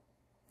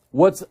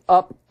 what's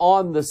up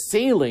on the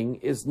ceiling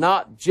is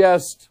not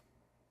just,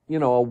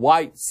 a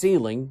white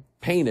ceiling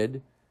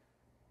painted.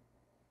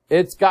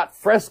 It's got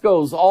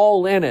frescoes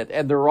all in it,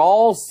 and they're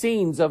all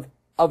scenes of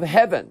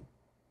heaven.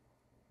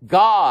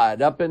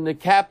 God up in the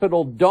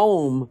Capitol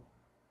dome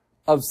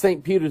of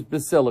St. Peter's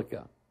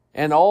Basilica,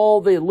 and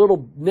all the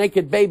little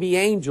naked baby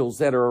angels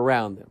that are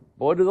around them.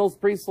 Boy, do those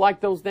priests like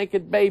those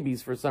naked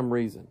babies for some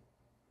reason.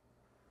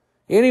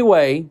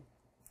 Anyway,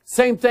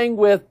 same thing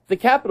with the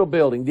Capitol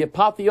building. The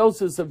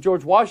apotheosis of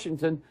George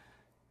Washington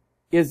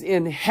is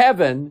in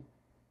heaven,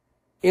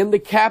 in the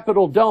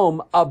Capitol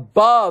dome,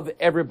 above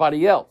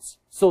everybody else.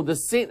 So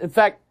in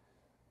fact,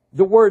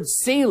 the word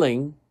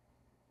ceiling,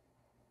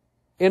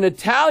 in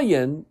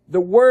Italian, the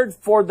word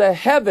for the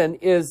heaven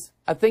is,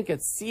 I think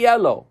it's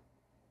cielo,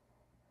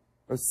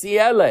 or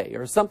ciele,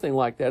 or something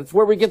like that. It's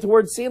where we get the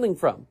word ceiling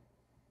from.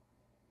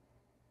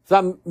 So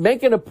I'm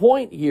making a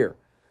point here.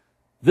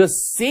 The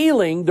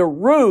ceiling, the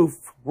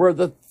roof, where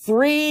the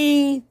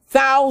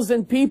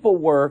 3,000 people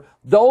were,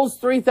 those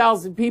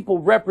 3,000 people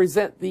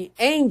represent the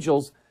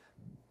angels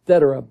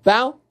that are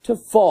about to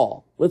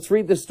fall. Let's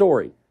read the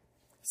story.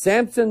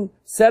 Samson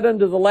said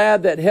unto the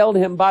lad that held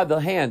him by the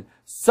hand,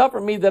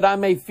 Suffer me that I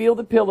may feel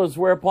the pillars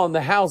whereupon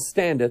the house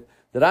standeth,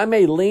 that I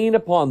may lean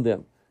upon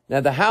them. Now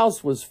the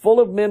house was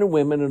full of men and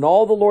women, and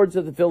all the lords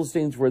of the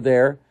Philistines were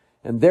there,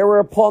 and there were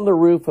upon the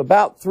roof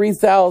about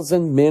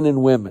 3,000 men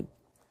and women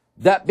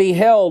that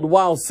beheld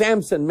while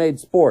Samson made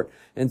sport.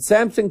 And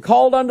Samson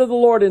called unto the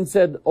Lord and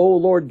said, O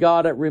Lord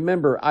God,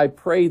 remember, I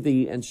pray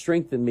thee, and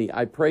strengthen me,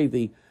 I pray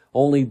thee,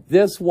 only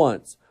this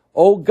once.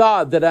 O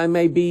God, that I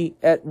may be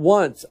at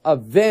once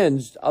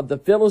avenged of the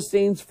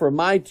Philistines for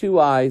my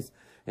 2 eyes.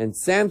 And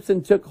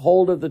Samson took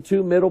hold of the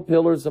 2 middle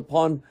pillars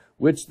upon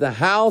which the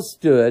house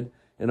stood,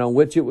 and on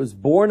which it was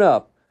borne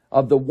up,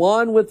 of the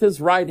one with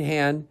his right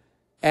hand,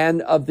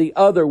 and of the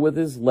other with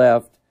his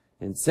left.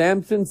 And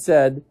Samson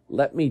said,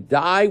 Let me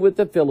die with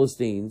the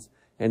Philistines.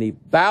 And he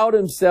bowed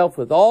himself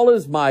with all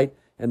his might,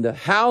 and the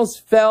house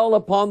fell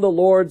upon the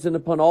lords and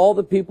upon all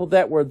the people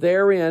that were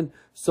therein.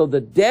 So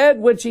the dead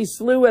which he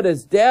slew at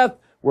his death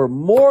were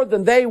more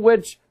than they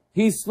which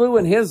he slew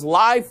in his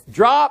life.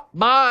 Drop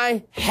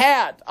my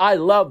hat. I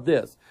love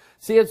this.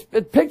 See, it's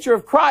a picture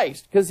of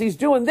Christ, because he's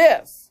doing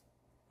this,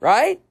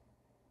 right?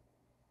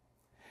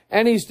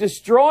 And he's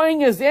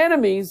destroying his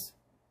enemies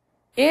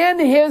in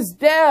his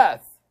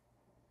death.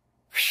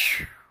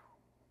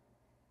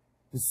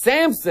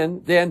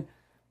 Samson then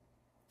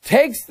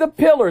takes the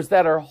pillars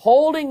that are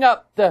holding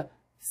up the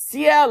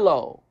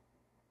cielo,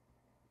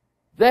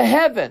 the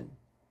heaven,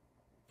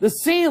 the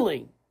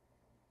ceiling,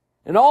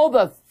 and all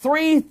the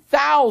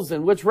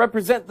 3,000, which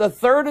represent the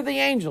third of the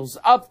angels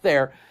up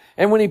there.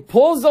 And when he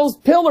pulls those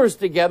pillars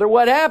together,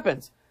 what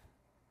happens?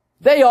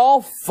 They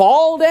all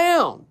fall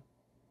down.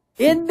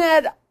 Isn't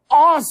that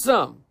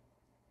awesome?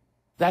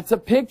 That's a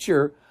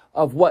picture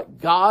of what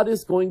God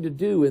is going to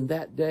do in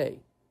that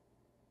day.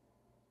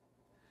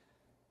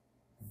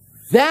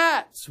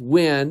 That's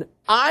when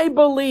I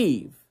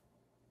believe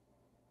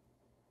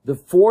the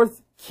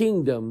fourth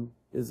kingdom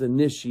is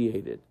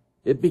initiated.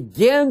 It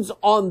begins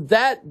on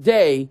that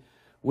day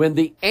when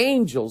the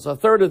angels, a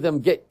third of them,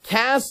 get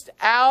cast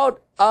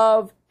out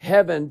of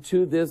heaven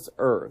to this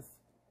earth.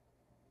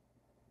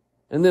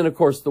 And then, of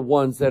course, the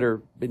ones that are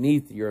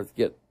beneath the earth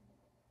get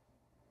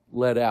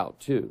let out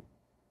too.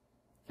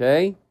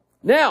 Okay?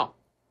 Now,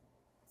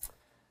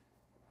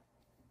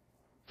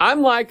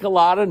 I'm like a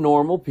lot of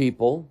normal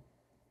people.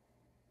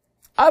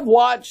 I've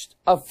watched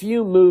a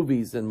few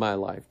movies in my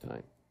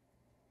lifetime.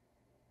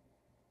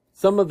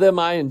 Some of them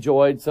I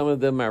enjoyed. Some of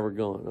them I were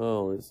going,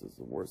 oh, this is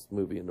the worst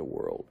movie in the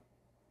world.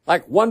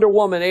 Like Wonder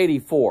Woman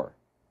 84.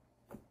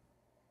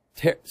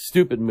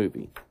 Stupid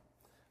movie.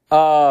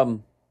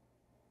 Shazam.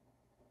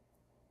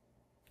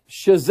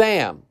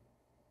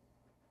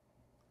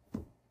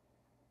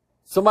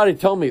 Somebody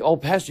told me, oh,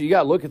 Pastor, you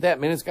got to look at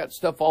that, man. It's got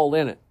stuff all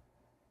in it.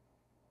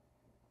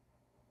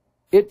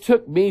 It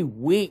took me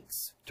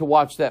weeks to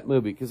watch that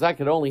movie because I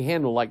could only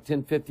handle like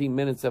 10, 15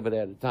 minutes of it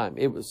at a time.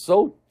 It was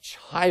so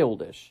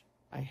childish.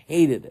 I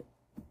hated it.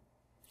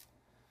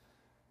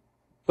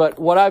 But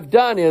what I've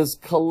done is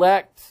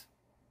collect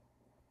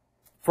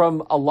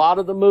from a lot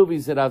of the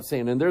movies that I've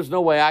seen, and there's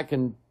no way I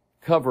can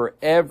cover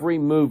every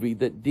movie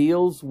that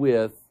deals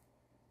with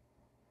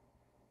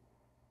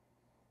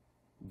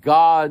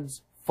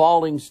gods,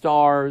 falling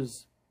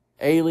stars,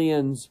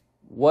 aliens,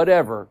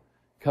 whatever,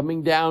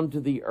 coming down to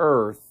the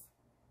earth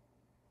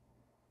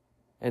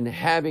and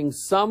having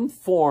some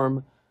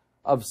form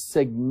of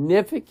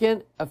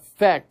significant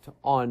effect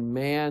on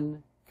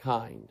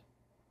mankind.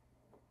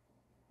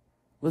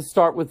 Let's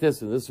start with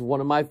this one. This is one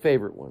of my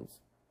favorite ones.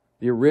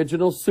 The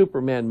original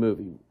Superman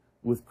movie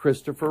with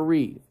Christopher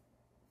Reeve.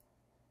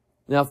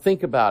 Now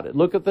think about it.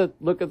 Look at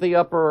the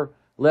upper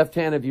left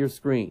hand of your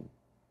screen.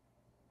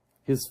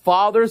 His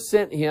father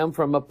sent him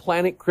from a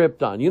planet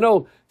Krypton. You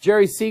know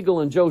Jerry Siegel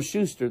and Joe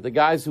Shuster, the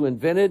guys who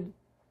invented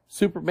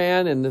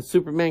Superman and the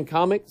Superman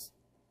comics?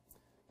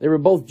 They were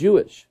both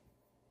Jewish.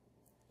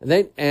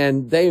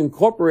 And they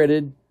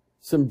incorporated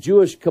some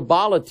Jewish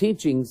Kabbalah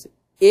teachings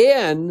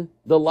in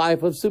the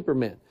life of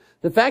Superman.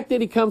 The fact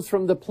that he comes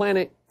from the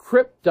planet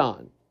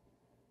Krypton.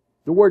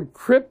 The word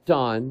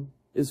Krypton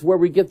is where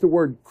we get the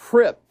word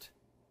crypt.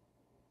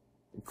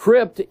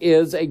 Crypt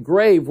is a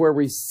grave where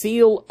we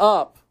seal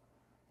up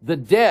the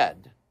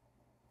dead.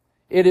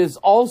 It is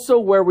also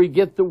where we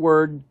get the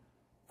word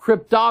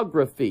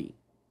cryptography,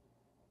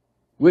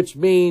 which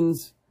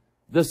means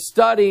the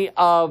study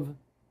of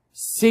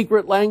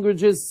secret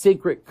languages,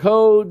 secret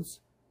codes.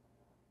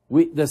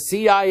 The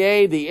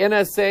CIA, the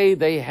NSA,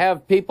 they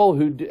have people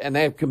and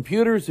they have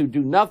computers who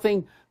do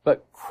nothing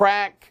but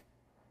crack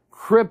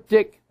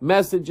cryptic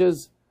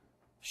messages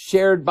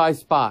shared by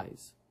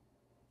spies.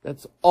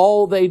 That's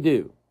all they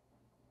do.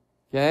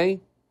 Okay?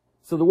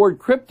 So the word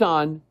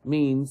Krypton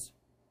means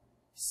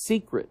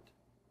secret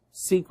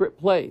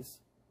place.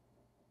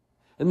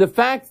 And the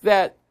fact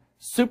that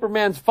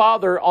Superman's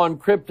father on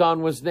Krypton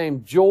was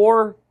named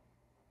Jor-El,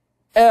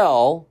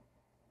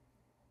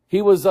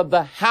 he was of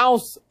the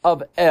house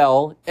of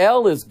El.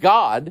 El is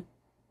God.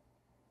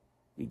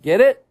 You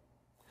get it?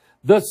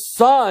 The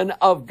Son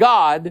of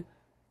God,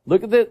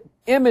 look at the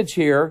image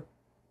here,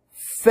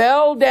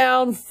 fell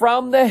down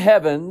from the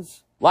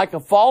heavens like a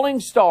falling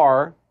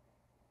star,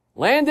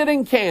 landed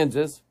in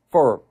Kansas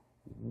for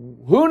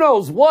who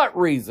knows what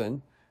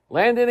reason,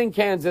 landed in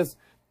Kansas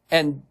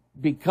and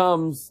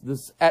becomes the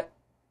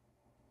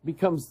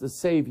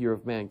savior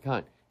of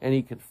mankind. And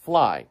he could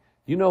fly.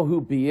 You know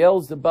who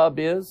Beelzebub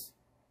is?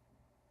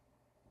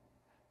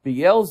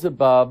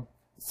 Beelzebub,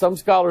 some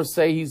scholars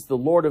say he's the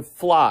Lord of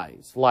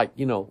Flies. Like,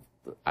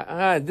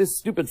 this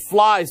stupid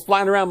fly is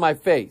flying around my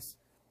face.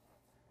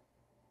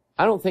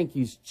 I don't think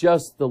he's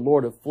just the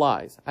Lord of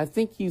Flies. I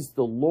think he's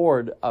the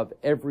Lord of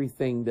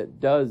everything that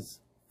does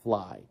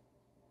fly.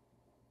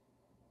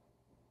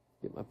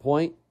 Get my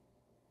point?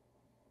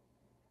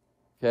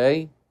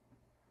 Okay?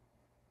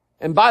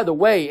 And by the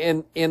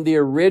way, in the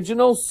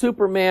original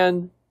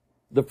Superman,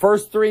 the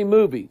first three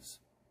movies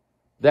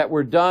that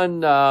were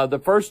done,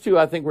 the first two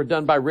I think were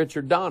done by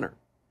Richard Donner.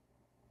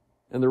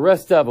 And the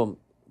rest of them,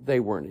 they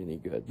weren't any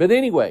good. But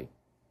anyway,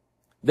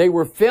 they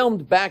were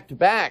filmed back to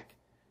back,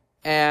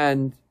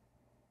 and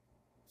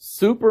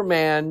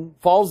Superman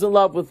falls in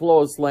love with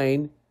Lois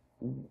Lane,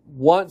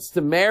 wants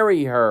to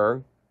marry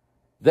her.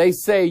 They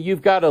say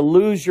you've got to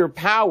lose your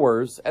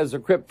powers as a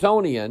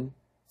Kryptonian.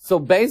 So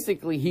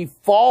basically he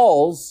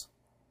falls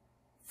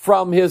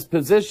from his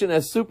position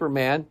as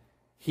Superman.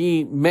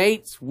 He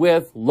mates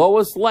with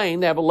Lois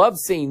Lane. They have a love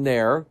scene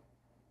there.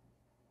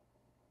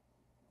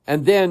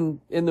 And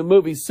then in the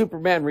movie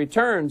Superman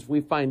Returns, we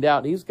find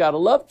out he's got a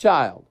love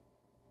child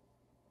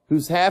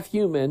who's half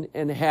human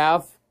and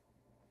half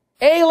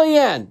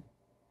alien,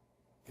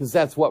 because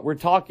that's what we're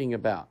talking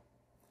about.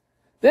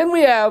 Then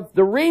we have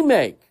the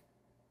remake.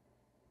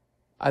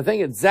 I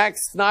think it's Zack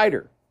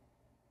Snyder,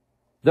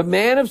 the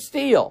Man of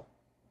Steel.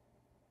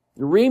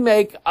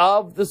 remake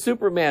of the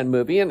Superman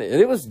movie, and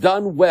it was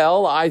done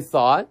well, I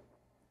thought.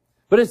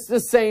 But it's the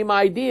same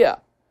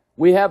idea.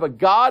 We have a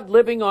God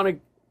living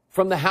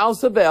from the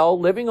house of El,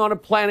 living on a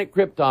planet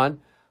Krypton,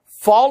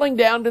 falling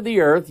down to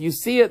the earth. You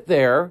see it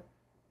there.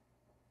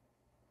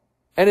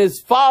 And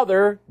his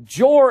father,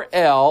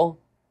 Jor-El,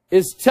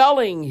 is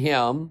telling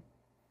him,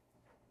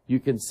 you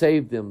can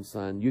save them,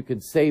 son. You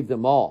can save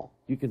them all.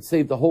 You can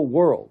save the whole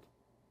world.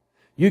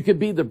 You could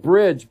be the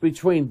bridge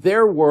between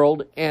their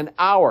world and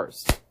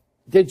ours.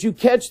 Did you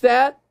catch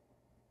that?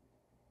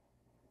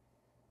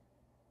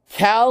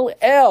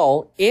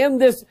 Kal-El in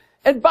this,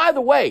 and by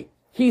the way,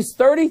 he's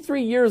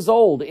 33 years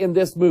old in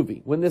this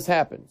movie when this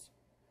happens.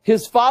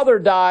 His father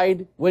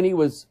died when he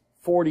was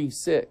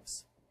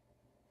 46.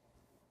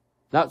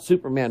 Not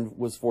Superman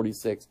was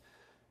 46.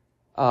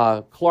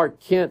 Clark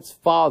Kent's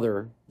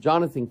father,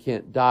 Jonathan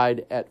Kent,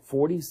 died at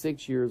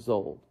 46 years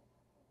old.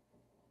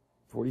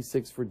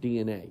 46 for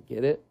DNA.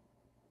 Get it?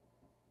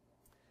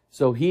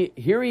 So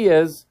here he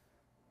is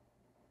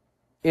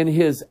in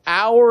his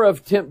hour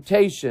of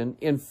temptation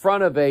in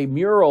front of a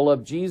mural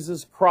of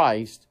Jesus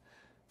Christ,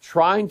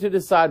 trying to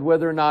decide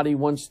whether or not he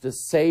wants to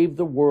save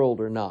the world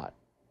or not.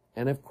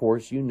 And of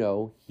course, you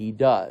know, he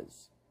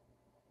does.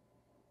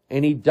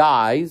 And he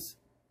dies,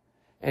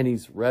 and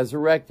he's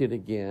resurrected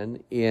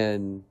again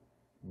in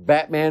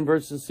Batman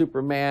versus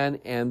Superman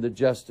and the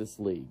Justice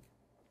League.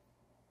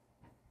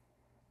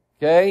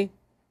 Okay?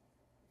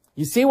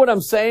 You see what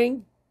I'm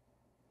saying?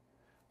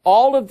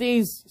 All of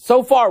these,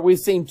 so far we've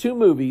seen 2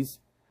 movies,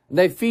 and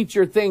they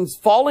feature things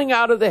falling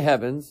out of the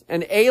heavens,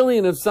 an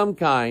alien of some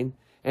kind,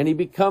 and he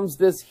becomes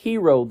this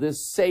hero,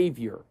 this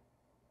savior,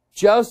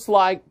 just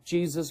like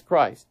Jesus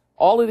Christ.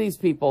 All of these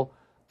people,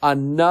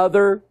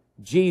 another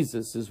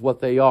Jesus is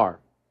what they are.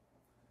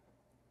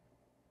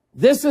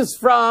 This is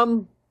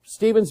from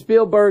Steven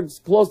Spielberg's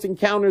Close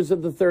Encounters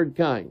of the Third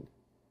Kind.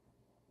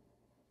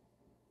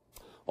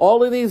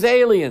 All of these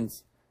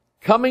aliens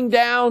coming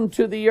down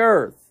to the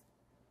earth,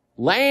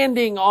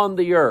 landing on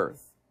the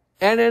earth,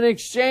 and an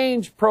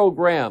exchange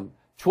program.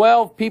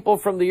 12 people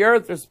from the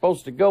earth are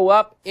supposed to go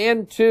up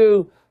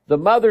into the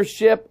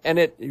mothership.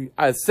 And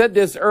I said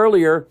this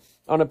earlier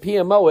on a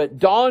PMO, it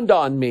dawned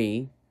on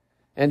me,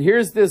 and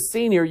here's this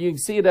scene here. You can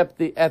see it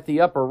at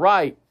the upper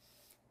right.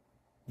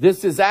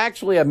 This is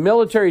actually a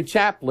military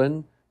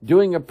chaplain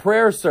doing a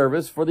prayer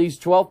service for these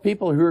 12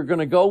 people who are going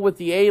to go with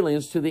the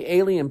aliens to the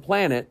alien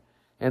planet.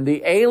 And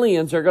the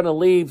aliens are going to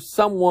leave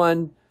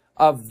someone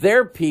of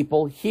their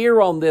people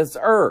here on this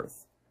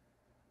earth.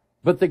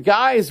 But the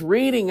guy's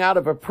reading out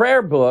of a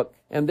prayer book,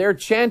 and they're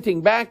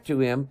chanting back to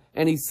him,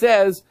 and he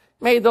says,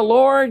 "May the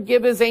Lord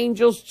give his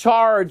angels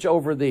charge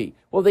over thee."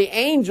 Well, the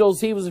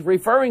angels he was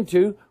referring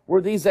to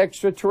were these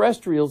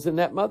extraterrestrials in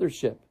that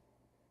mothership.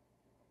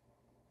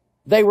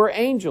 They were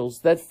angels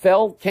that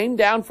came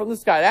down from the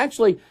sky.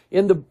 Actually,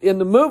 in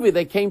the movie,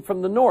 they came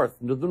from the north,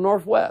 to the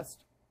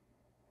northwest.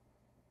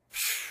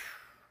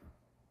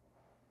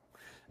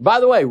 By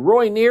the way,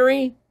 Roy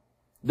Neary,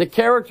 the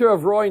character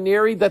of Roy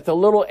Neary that the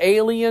little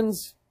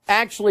aliens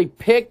actually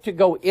picked to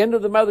go into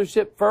the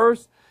mothership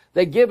first,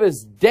 they give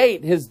his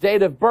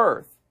date of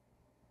birth.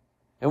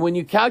 And when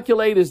you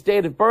calculate his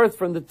date of birth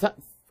from the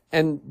time,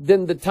 and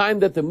then the time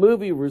that the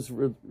movie was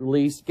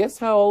released, guess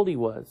how old he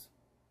was?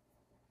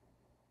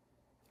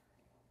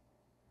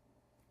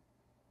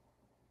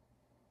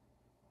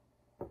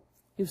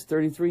 He was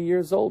 33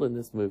 years old in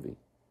this movie.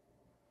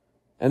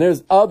 And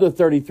there's other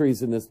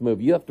 33s in this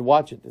movie. You have to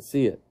watch it to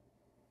see it.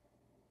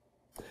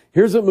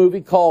 Here's a movie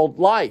called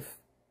Life.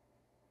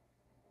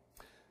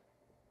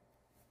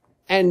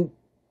 And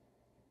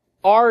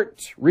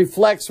art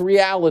reflects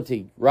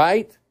reality,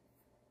 right?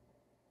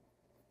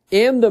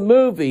 In the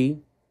movie,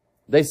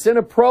 they send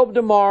a probe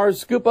to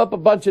Mars, scoop up a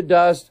bunch of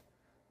dust.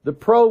 The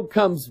probe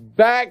comes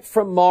back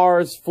from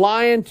Mars,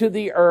 flying to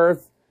the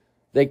Earth.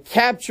 They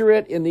capture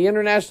it in the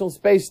International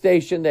Space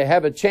Station. They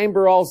have a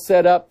chamber all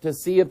set up to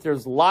see if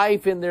there's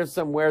life in there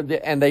somewhere.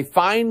 And they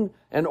find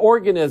an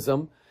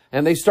organism,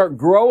 and they start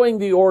growing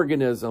the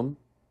organism.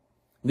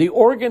 The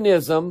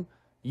organism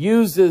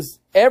uses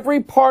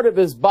every part of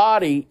his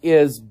body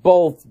is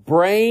both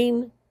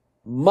brain,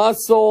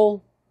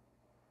 muscle,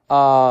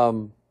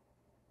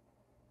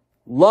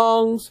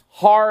 lungs,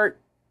 heart,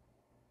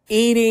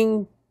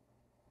 eating.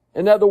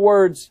 In other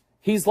words,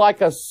 he's like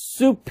a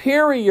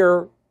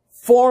superior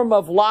form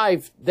of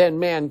life than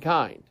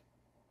mankind.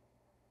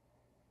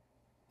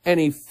 And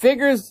he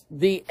figures,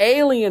 the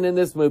alien in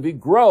this movie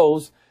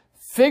grows,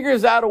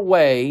 figures out a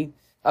way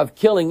of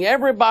killing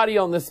everybody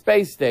on the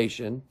space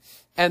station,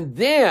 and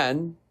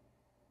then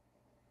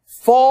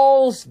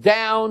falls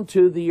down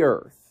to the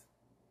earth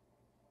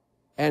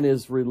and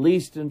is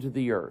released into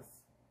the earth.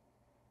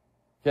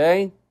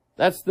 Okay?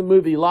 That's the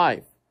movie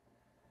Life.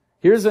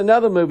 Here's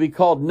another movie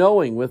called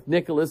Knowing with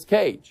Nicolas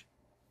Cage.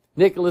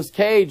 Nicolas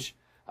Cage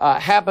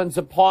happens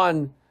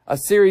upon a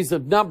series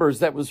of numbers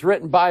that was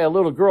written by a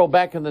little girl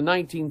back in the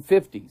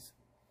 1950s.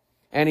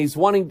 And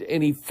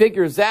he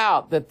figures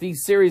out that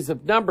these series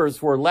of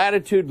numbers were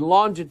latitude and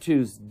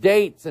longitudes,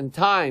 dates and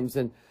times,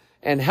 and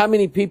and how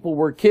many people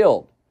were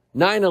killed.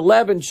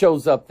 9/11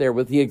 shows up there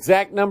with the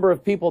exact number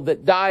of people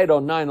that died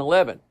on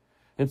 9/11.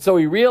 And so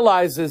he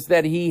realizes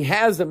that he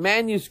has a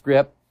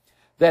manuscript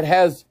that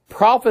has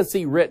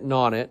prophecy written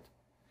on it.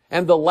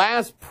 And the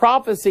last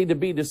prophecy to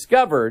be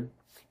discovered,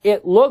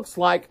 it looks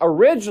like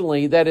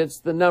originally that it's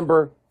the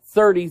number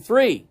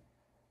 33.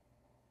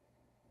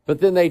 But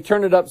then they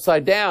turn it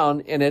upside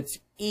down and it's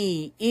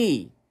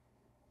EE.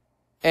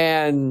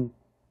 And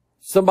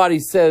somebody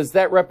says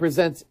that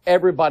represents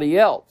everybody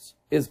else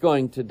is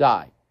going to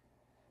die.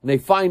 And they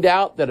find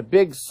out that a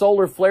big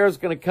solar flare is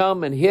going to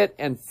come and hit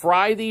and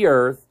fry the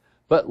earth.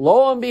 But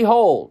lo and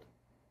behold,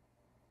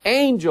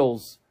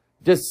 angels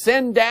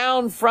descend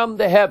down from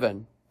the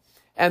heaven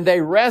and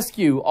they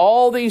rescue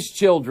all these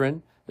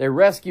children. They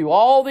rescue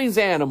all these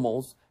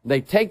animals. They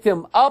take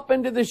them up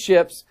into the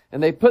ships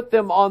and they put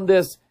them on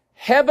this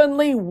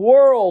heavenly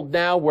world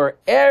now where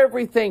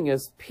everything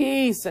is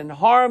peace and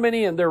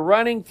harmony, and they're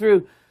running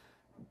through.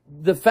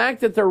 The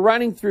fact that they're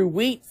running through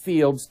wheat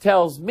fields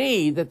tells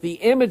me that the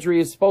imagery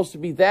is supposed to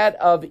be that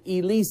of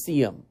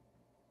Elysium.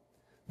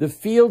 The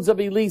fields of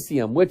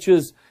Elysium, which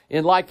is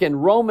in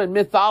Roman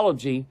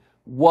mythology,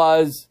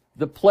 was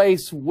the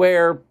place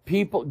where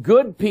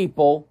good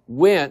people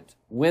went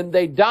when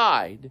they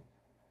died.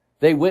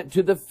 They went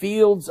to the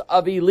fields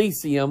of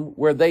Elysium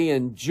where they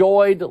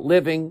enjoyed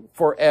living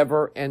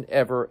forever and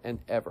ever and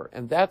ever.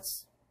 And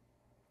that's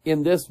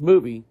in this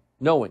movie,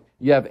 knowing.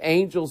 You have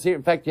angels here.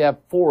 In fact, you have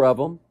 4 of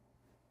them.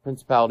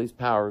 Principalities,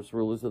 powers,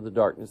 rulers of the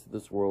darkness of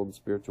this world, and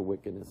spiritual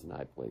wickedness in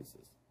high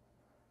places.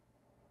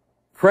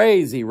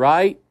 Crazy,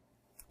 right?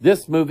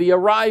 This movie,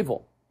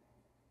 Arrival.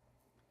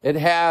 It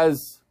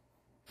has,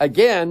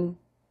 again,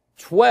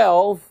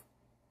 12.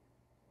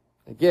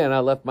 Again, I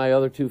left my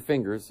other 2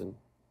 fingers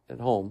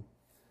at home.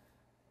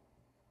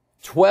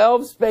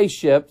 12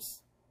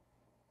 spaceships,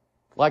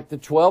 like the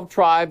 12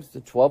 tribes, the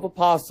 12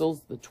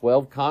 apostles, the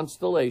 12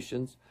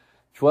 constellations.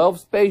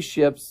 12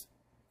 spaceships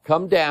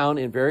come down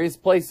in various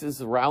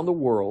places around the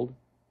world.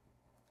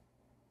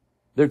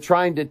 They're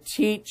trying to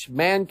teach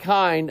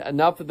mankind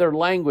enough of their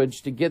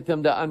language to get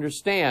them to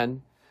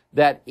understand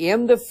that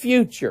in the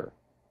future,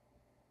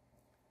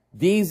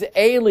 these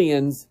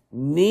aliens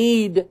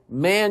need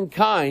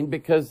mankind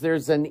because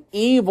there's an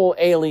evil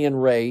alien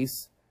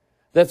race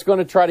that's going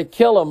to try to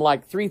kill them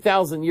like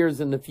 3,000 years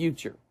in the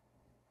future.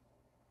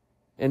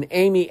 And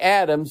Amy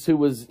Adams, who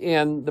was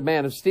in the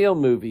Man of Steel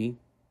movie,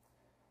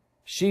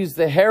 she's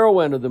the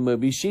heroine of the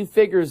movie. She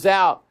figures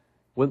out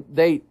when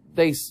they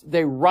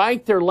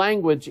write their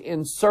language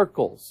in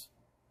circles,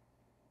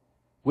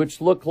 which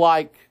look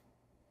like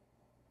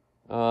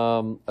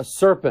a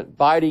serpent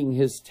biting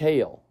his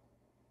tail.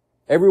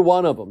 Every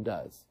one of them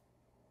does.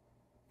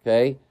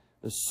 Okay?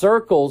 The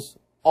circles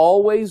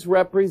always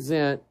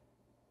represent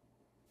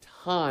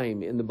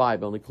time in the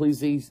Bible. In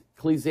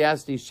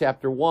Ecclesiastes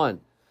chapter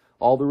 1,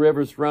 all the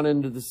rivers run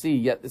into the sea,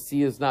 yet the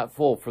sea is not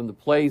full. From the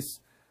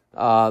place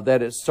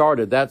that it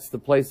started, that's the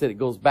place that it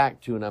goes back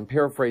to. And I'm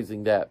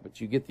paraphrasing that,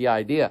 but you get the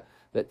idea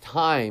that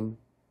time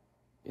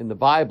in the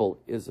Bible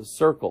is a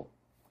circle.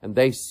 And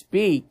they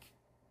speak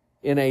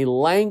in a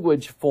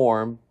language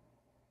form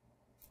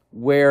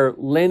where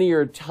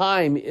linear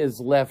time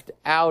is left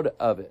out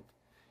of it.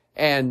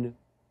 And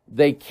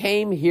they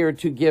came here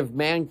to give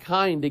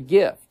mankind a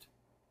gift.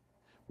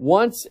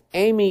 Once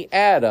Amy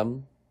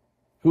Adam,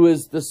 who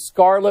is the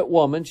Scarlet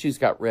Woman, she's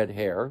got red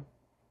hair,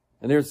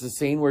 and there's the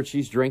scene where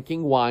she's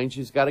drinking wine.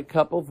 She's got a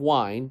cup of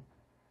wine,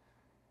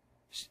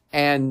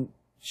 and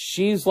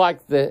she's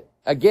like the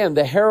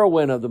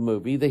heroine of the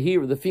movie,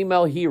 the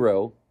female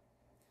hero,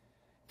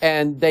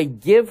 and they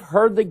give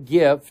her the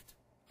gift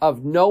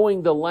of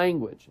knowing the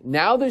language.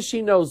 Now that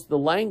she knows the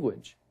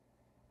language,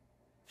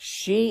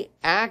 she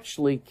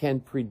actually can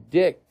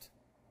predict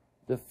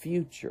the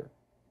future.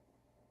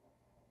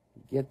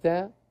 Get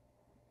that?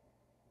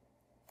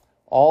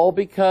 All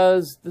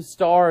because the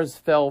stars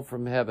fell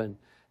from heaven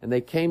and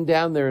they came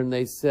down there and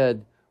they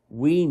said,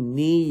 we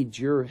need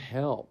your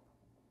help.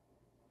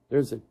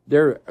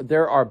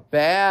 There are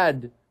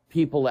bad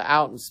people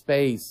out in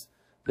space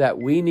that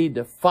we need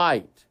to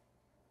fight.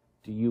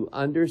 Do you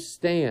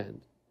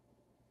understand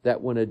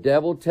that when a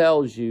devil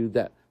tells you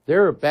that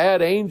there are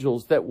bad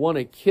angels that want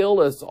to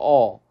kill us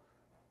all,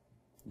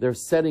 they're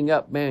setting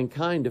up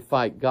mankind to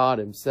fight God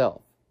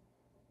himself?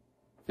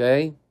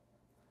 Okay?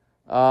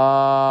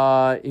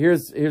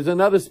 Here's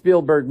another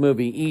Spielberg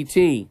movie,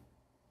 E.T.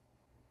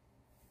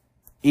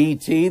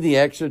 E.T., the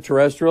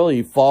extraterrestrial,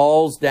 he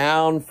falls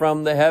down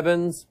from the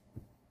heavens.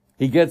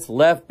 He gets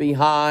left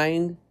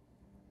behind.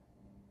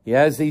 He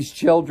has these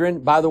children.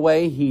 By the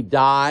way, he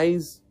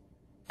dies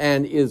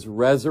and is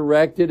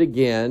resurrected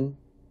again.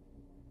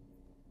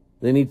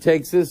 Then he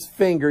takes his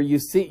finger. You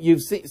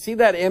see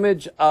that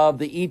image of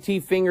the E.T.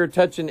 finger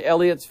touching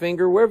Elliot's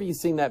finger? Where have you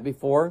seen that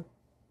before?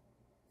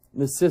 In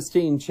the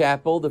Sistine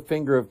Chapel, the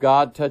finger of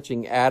God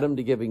touching Adam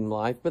to give him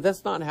life. But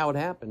that's not how it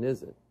happened,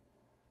 is it?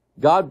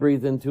 God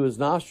breathed into his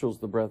nostrils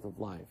the breath of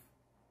life.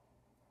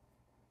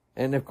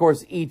 And of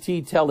course,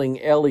 E.T.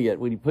 telling Elliot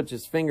when he puts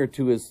his finger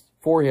to his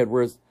forehead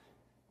where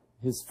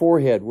his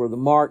forehead where the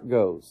mark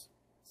goes,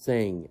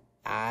 saying,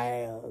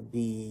 I'll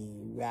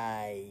be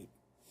right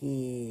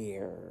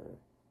here.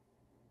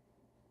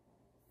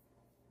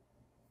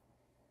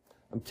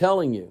 I'm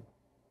telling you,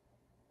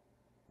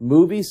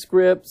 movie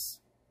scripts,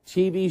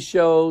 TV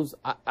shows,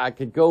 I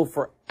could go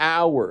for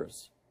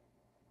hours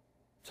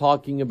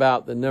talking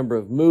about the number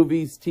of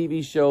movies,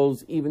 TV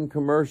shows, even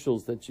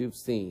commercials that you've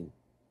seen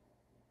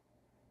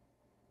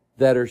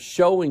that are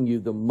showing you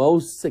the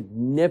most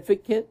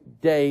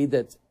significant day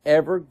that's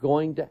ever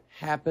going to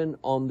happen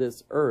on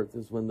this earth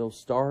is when those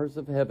stars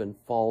of heaven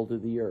fall to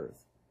the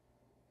earth.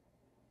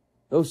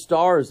 Those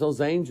stars,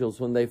 those angels,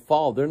 when they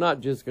fall, they're not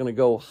just going to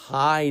go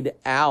hide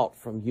out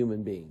from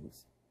human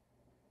beings.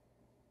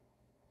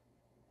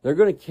 They're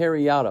going to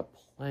carry out a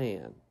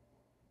plan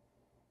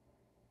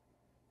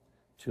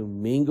to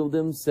mingle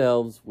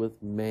themselves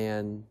with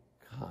mankind.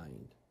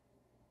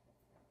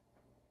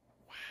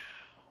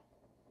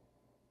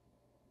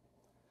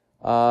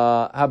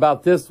 Wow. How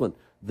about this one?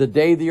 The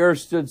Day the Earth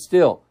Stood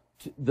Still.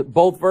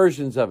 Both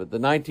versions of it, the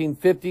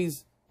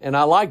 1950s, and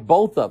I like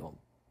both of them.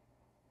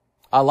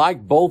 I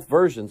like both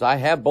versions. I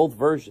have both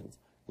versions.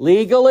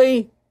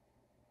 Legally,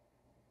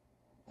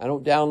 I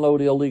don't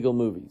download illegal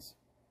movies.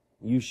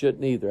 You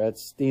shouldn't either.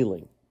 That's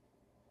stealing.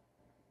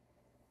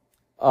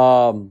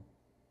 I'm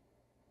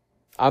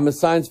a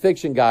science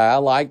fiction guy. I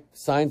like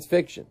science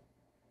fiction.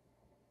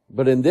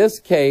 But in this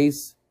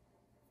case,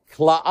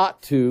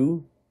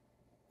 Klaatu,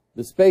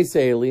 the space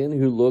alien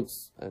who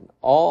looks an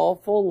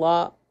awful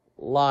lot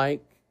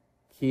like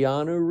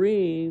Keanu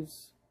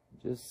Reeves,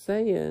 just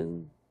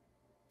saying.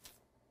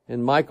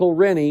 And Michael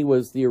Rennie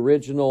was the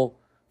original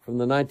from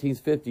the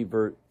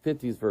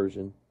 1950s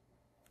version.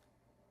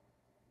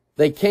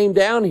 They came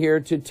down here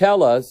to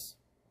tell us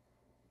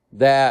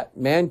that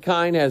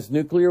mankind has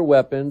nuclear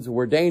weapons,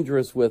 we're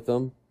dangerous with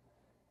them,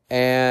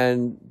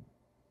 and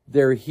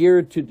they're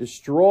here to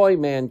destroy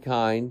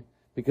mankind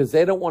because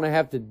they don't want to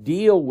have to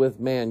deal with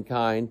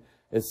mankind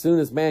as soon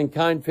as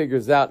mankind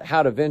figures out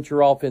how to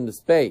venture off into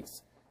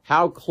space.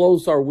 How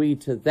close are we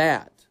to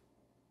that?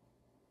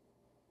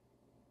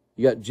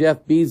 You got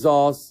Jeff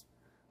Bezos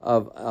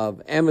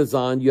of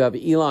Amazon. You have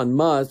Elon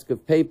Musk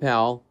of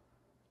PayPal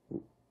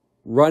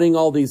running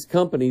all these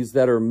companies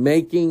that are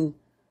making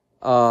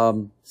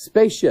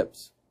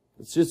spaceships.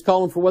 Let's just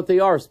call them for what they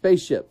are,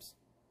 spaceships.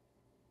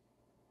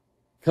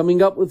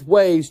 Coming up with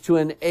ways to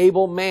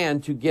enable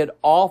man to get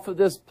off of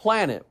this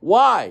planet.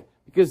 Why?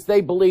 Because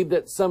they believe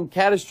that some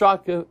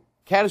catastrophic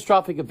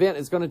event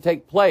is going to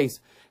take place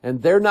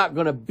and they're not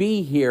going to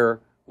be here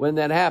when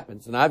that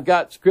happens. And I've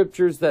got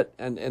scriptures that,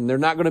 and they're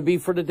not going to be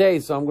for today,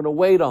 so I'm going to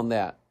wait on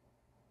that.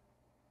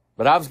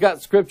 But I've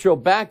got scriptural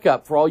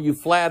backup for all you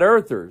flat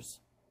earthers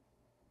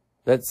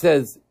that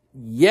says,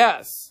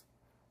 yes,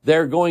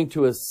 they're going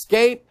to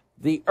escape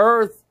the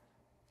earth,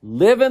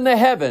 live in the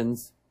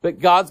heavens, but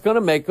God's going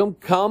to make them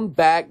come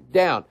back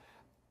down.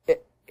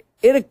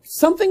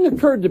 Something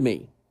occurred to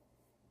me.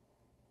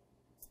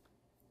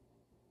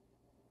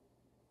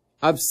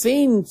 I've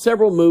seen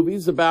several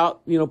movies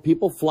about,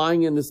 people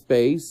flying into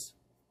space.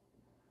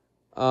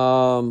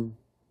 What's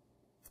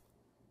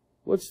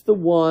the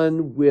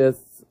one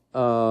with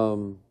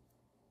Clint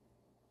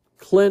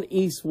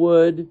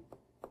Eastwood,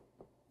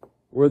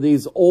 where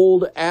these the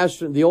old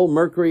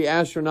Mercury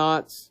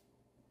astronauts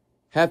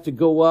have to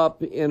go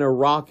up in a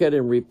rocket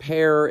and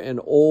repair an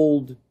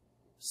old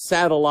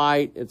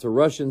satellite. It's a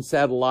Russian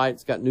satellite.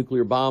 It's got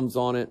nuclear bombs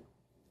on it.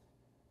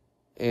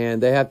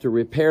 And they have to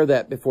repair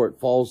that before it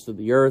falls to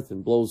the earth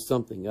and blows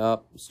something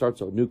up. It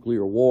starts a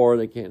nuclear war.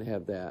 They can't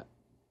have that.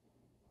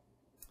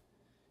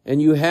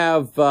 And you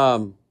have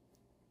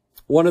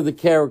one of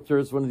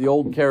the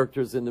old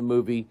characters in the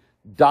movie,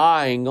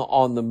 dying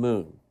on the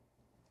moon.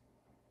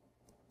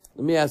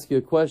 Let me ask you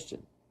a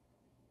question.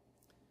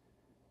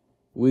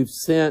 We've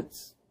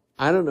sent,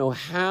 I don't know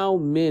how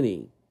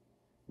many,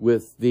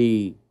 with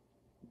the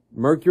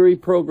Mercury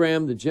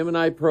program, the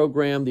Gemini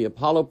program, the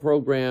Apollo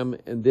program,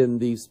 and then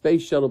the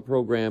Space Shuttle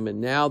program, and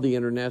now the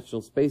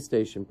International Space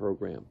Station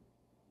program.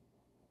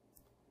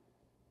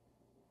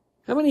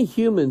 How many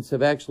humans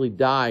have actually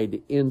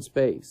died in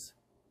space?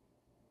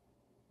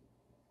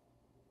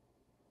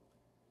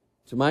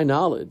 To my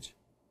knowledge,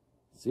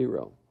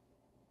 0.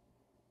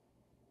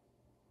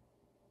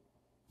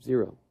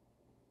 0.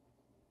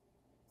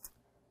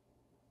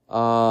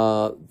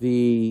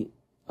 The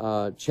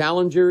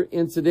Challenger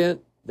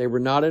incident, they were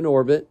not in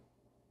orbit.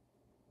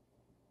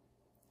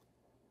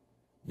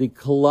 The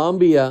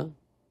Columbia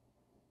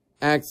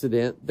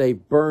accident, they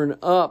burn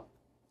up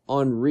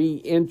on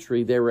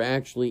re-entry. They were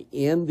actually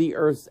in the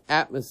Earth's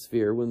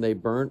atmosphere when they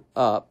burnt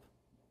up.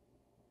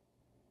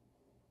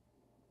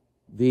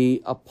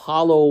 The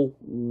Apollo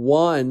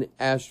 1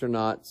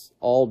 astronauts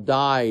all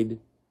died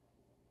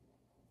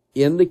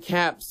in the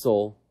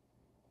capsule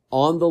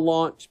on the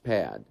launch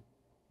pad.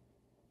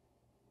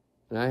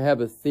 And I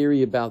have a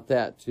theory about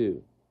that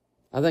too.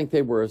 I think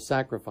they were a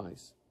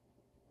sacrifice.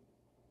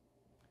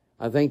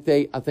 I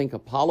think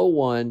Apollo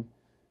 1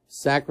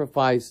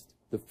 sacrificed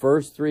the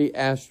first 3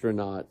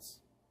 astronauts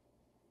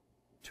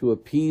to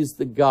appease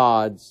the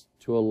gods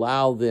to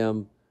allow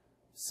them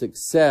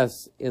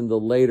success in the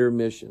later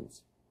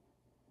missions.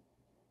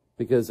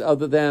 Because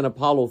other than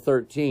Apollo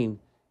 13,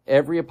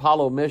 every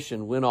Apollo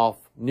mission went off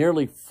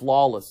nearly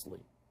flawlessly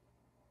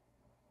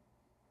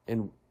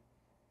and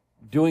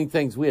doing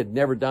things we had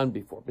never done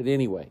before. But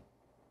anyway,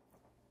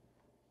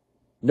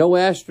 no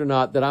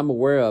astronaut that I'm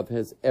aware of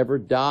has ever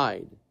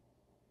died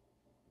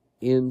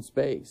in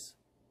space.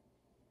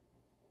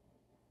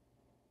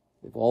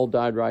 They've all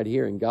died right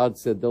here. And God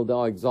said, though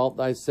thou exalt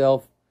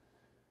thyself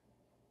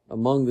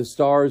among the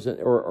stars,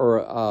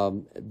 or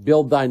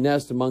build thy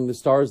nest among the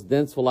stars,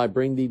 thence will I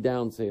bring thee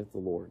down, saith the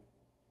Lord.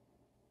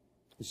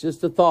 It's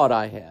just a thought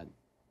I had.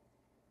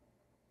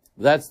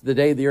 That's the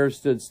day the earth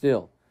stood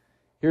still.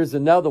 Here's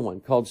another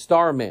one called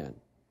Starman.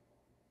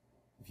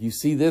 If you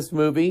see this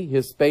movie,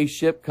 his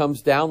spaceship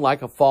comes down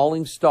like a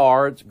falling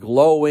star. It's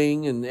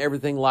glowing and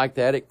everything like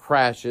that. It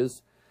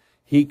crashes.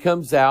 He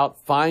comes out,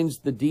 finds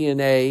the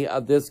DNA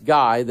of this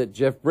guy that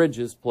Jeff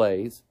Bridges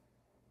plays.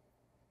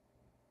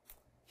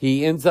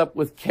 He ends up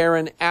with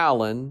Karen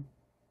Allen,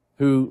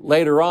 who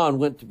later on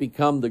went to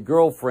become the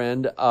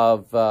girlfriend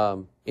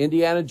of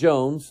Indiana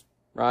Jones,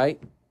 right?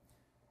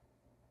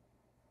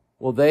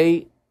 Well,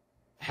 they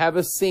have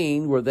a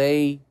scene where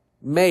they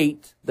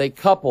mate, they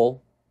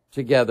couple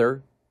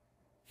together.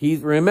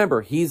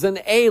 Remember, he's an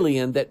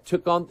alien that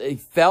he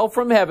fell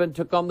from heaven,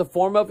 took on the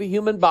form of a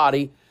human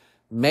body,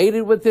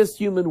 mated with this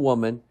human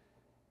woman,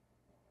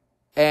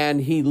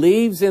 and he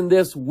leaves in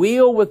this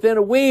wheel within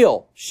a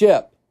wheel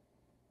ship.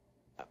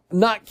 I'm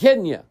not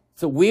kidding you.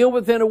 It's a wheel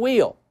within a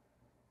wheel.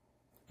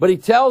 But he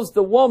tells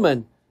the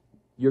woman,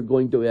 you're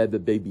going to have a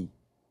baby.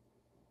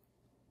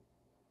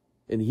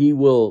 And he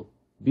will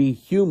be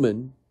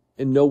human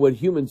and know what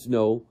humans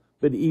know,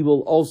 but he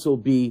will also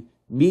be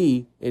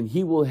me, and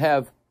he will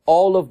have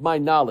all of my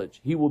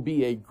knowledge. He will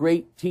be a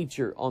great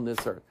teacher on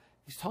this earth.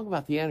 He's talking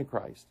about the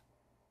Antichrist.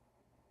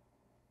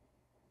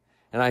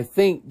 And I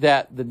think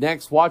that the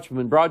next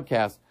Watchman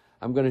broadcast,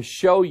 I'm going to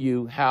show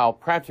you how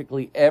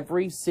practically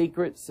every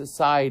secret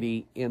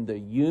society in the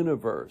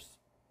universe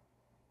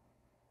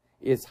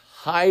is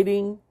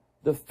hiding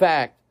the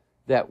fact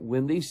that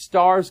when these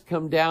stars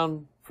come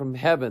down from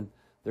heaven,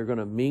 they're going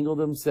to mingle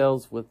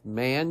themselves with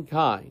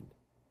mankind,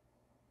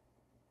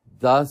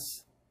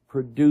 thus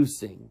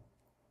producing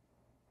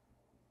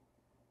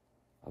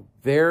a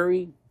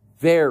very,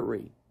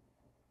 very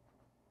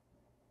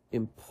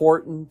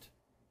important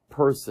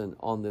person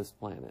on this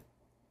planet.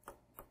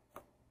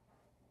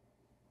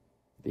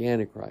 The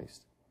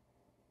Antichrist.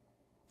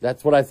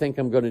 That's what I think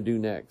I'm going to do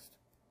next.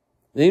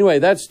 Anyway,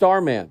 that's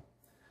Starman.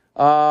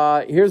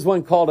 Here's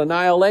one called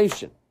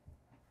Annihilation.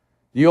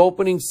 The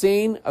opening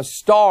scene, a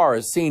star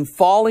is seen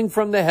falling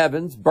from the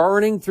heavens,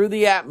 burning through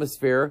the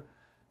atmosphere,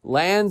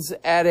 lands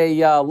at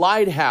a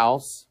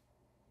lighthouse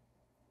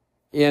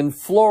in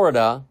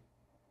Florida,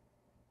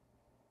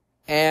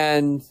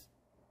 and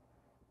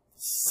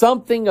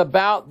something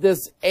about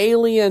this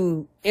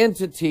alien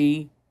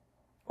entity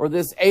or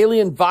this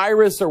alien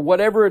virus or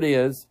whatever it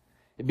is,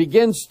 it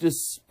begins to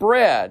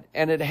spread,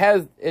 and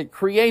it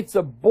creates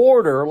a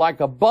border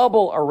like a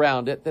bubble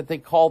around it that they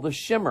call the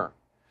shimmer.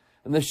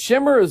 And the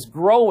shimmer is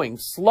growing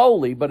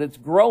slowly, but it's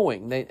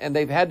growing. And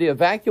they've had to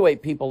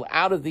evacuate people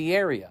out of the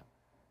area.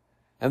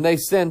 And they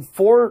send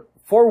four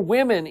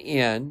women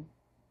in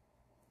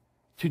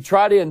to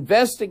try to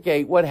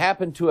investigate what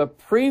happened to a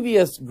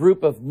previous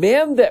group of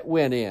men that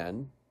went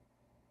in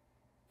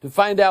to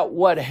find out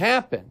what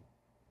happened.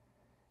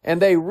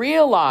 And they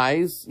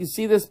realize, you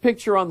see this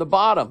picture on the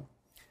bottom,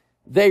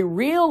 they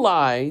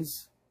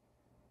realize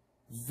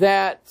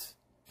that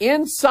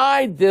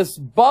inside this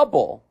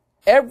bubble,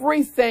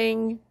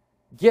 everything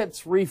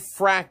gets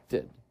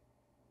refracted.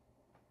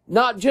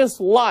 Not just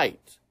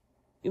light.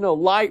 You know,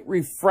 light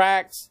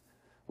refracts,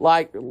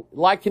 light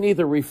can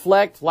either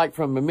reflect, like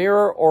from a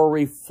mirror, or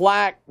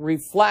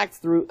reflect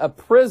through a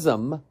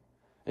prism,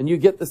 and you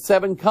get the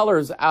 7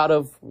 colors out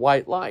of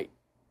white light.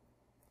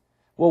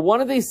 Well,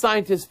 one of these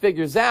scientists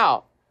figures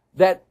out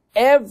that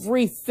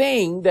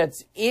everything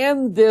that's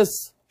in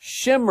this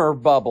shimmer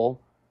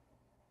bubble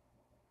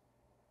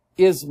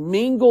is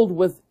mingled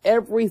with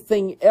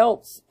everything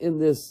else in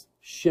this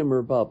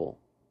shimmer bubble.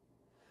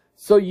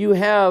 So you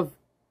have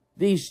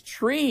these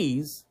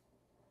trees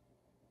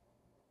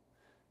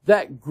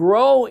that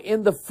grow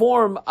in the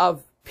form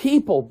of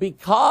people,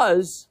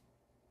 because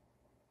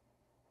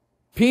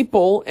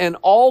people and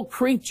all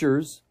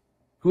creatures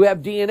who have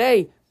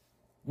DNA,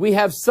 we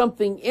have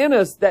something in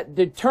us that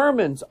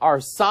determines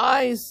our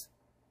size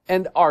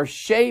and our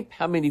shape,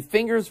 how many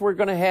fingers we're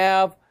going to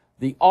have,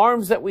 the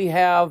arms that we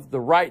have, the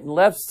right and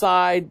left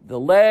side, the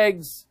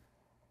legs,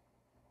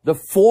 the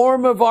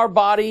form of our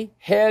body,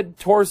 head,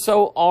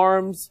 torso,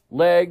 arms,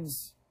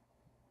 legs,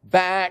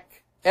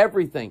 back,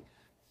 everything.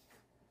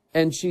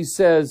 And she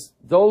says,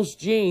 those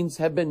genes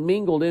have been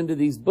mingled into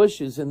these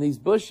bushes, and these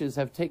bushes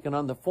have taken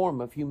on the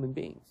form of human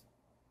beings.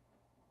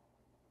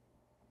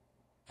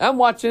 I'm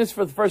watching this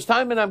for the first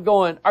time, and I'm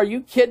going, are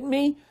you kidding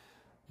me?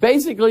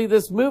 Basically,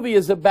 this movie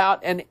is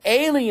about an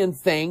alien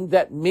thing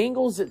that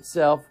mingles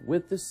itself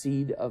with the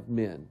seed of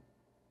men.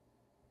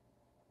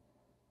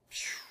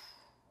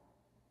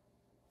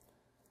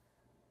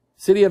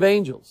 City of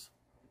Angels.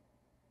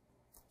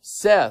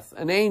 Seth,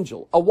 an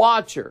angel, a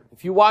watcher.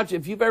 If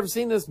you've ever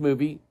seen this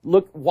movie,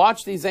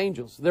 watch these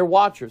angels. They're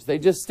watchers. They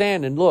just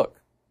stand and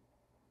look.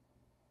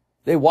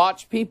 They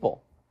watch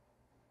people.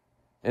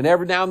 And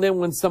every now and then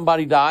when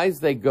somebody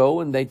dies, they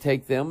go and they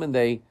take them and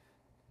they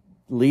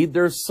lead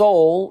their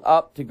soul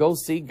up to go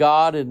see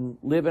God and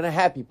live in a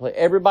happy place.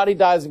 Everybody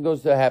dies and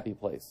goes to a happy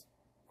place,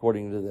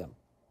 according to them.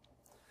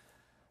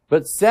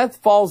 But Seth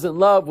falls in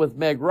love with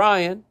Meg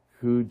Ryan.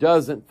 Who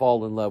doesn't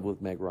fall in love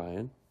with Meg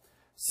Ryan?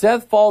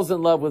 Seth falls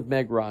in love with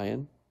Meg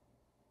Ryan.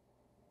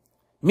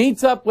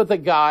 Meets up with a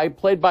guy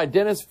played by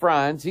Dennis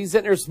Franz. He's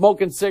sitting there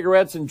smoking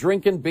cigarettes and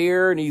drinking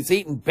beer and he's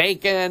eating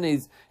bacon.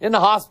 He's in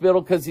the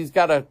hospital because he's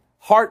got a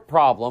heart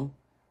problem.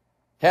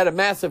 Had a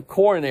massive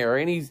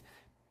coronary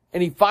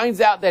and he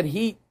finds out that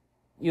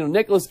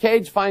Nicolas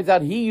Cage finds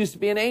out he used to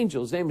be an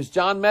angel. His name is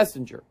John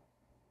Messenger.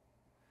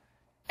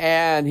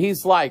 And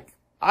he's like,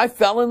 I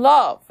fell in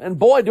love. And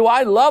boy, do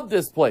I love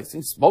this place.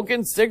 He's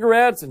smoking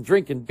cigarettes and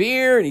drinking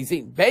beer and he's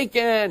eating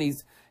bacon.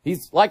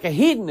 He's like a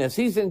hedonist.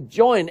 He's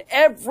enjoying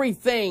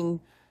everything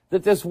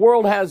that this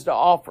world has to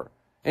offer.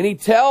 And he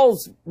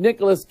tells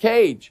Nicolas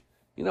Cage,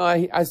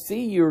 I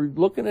see you're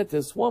looking at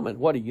this woman.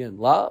 What, are you in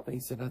love? He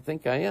said, I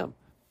think I am.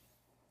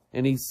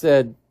 And he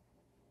said,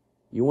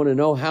 you want to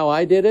know how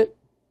I did it?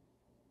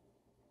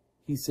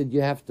 He said,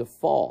 you have to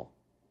fall.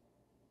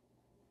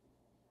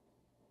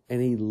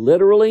 And he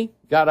literally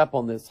got up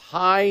on this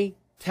high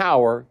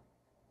tower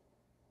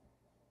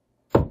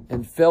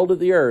and fell to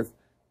the earth.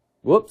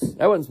 Whoops,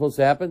 that wasn't supposed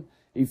to happen.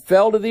 He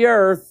fell to the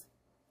earth,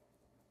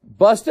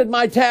 busted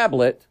my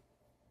tablet,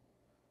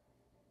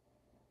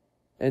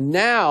 and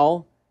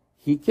now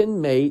he can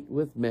mate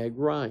with Meg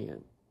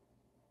Ryan.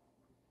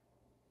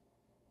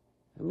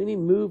 How many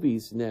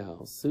movies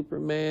now?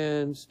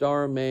 Superman,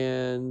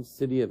 Starman,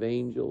 City of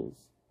Angels.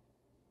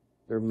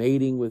 They're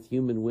mating with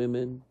human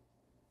women.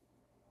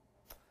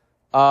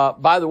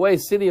 By the way,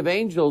 City of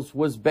Angels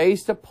was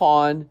based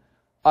upon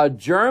a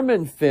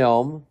German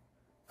film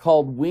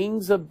called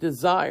Wings of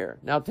Desire.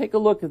 Now take a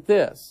look at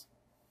this.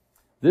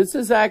 This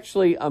is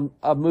actually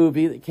a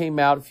movie that came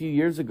out a few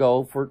years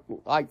ago for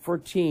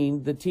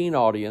the teen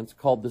audience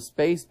called The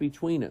Space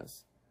Between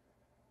Us.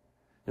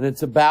 And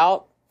it's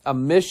about a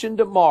mission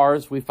to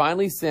Mars. We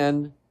finally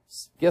send,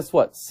 guess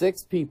what,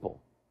 6 people.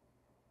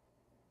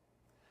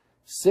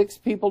 6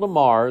 people to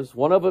Mars.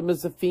 One of them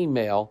is a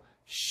female.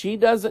 She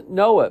doesn't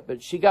know it,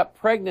 but she got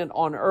pregnant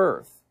on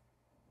Earth.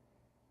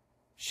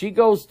 She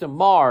goes to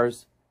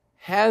Mars,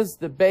 has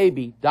the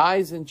baby,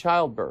 dies in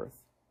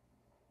childbirth.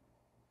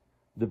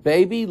 The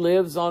baby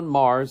lives on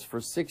Mars for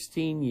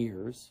 16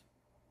 years.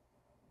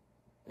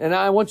 And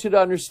I want you to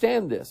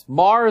understand this.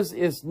 Mars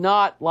is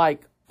not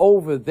like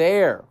over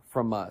there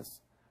from us.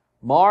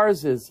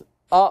 Mars is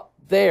up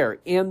there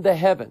in the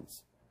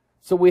heavens.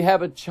 So we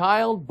have a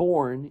child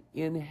born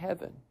in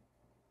heaven.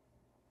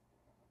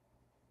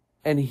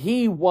 And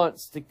he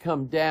wants to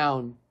come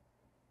down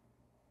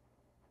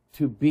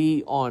to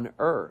be on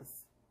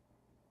earth.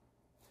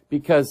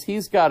 Because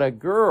he's got a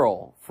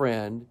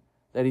girlfriend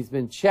that he's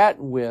been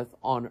chatting with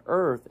on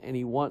earth and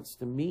he wants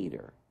to meet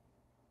her.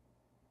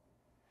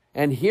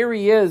 And here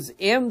he is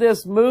in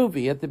this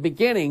movie at the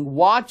beginning,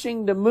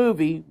 watching the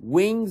movie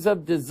Wings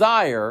of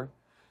Desire,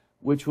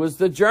 which was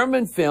the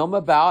German film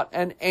about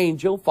an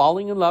angel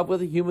falling in love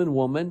with a human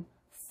woman,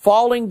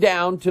 falling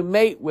down to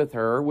mate with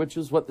her, which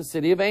is what the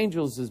City of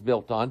Angels is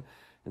built on.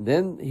 And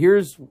then here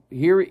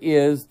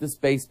is the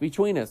space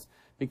between us.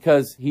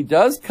 Because he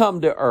does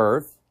come to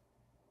earth.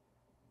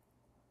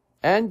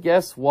 And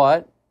guess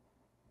what?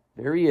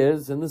 There he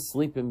is in the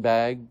sleeping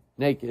bag,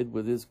 naked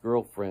with his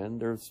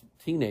girlfriend. There's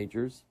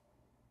teenagers.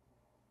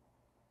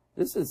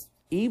 This is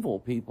evil,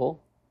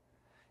 people.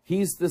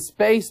 He's the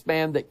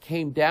spaceman that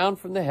came down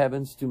from the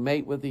heavens to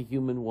mate with a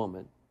human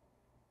woman.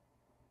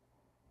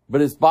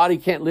 But his body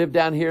can't live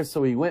down here,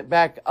 so he went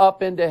back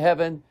up into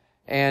heaven,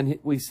 and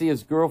we see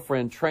his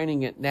girlfriend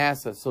training at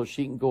NASA so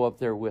she can go up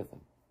there with him.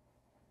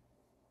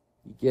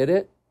 You get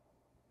it?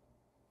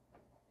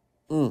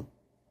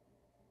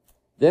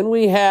 Then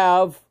we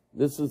have,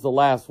 this is the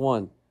last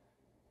one,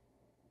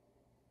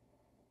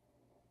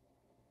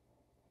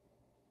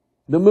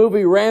 the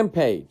movie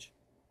Rampage.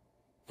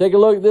 Take a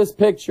look at this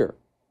picture.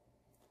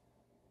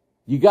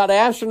 You got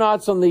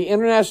astronauts on the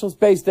International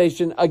Space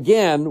Station,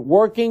 again,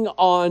 working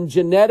on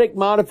genetic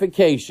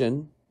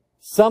modification.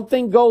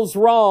 Something goes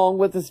wrong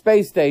with the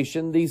space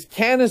station. These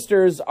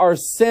canisters are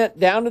sent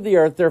down to the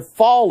earth. They're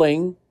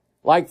falling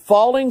like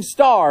falling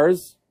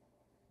stars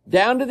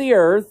down to the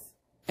earth.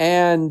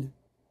 And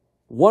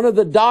one of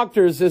the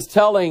doctors is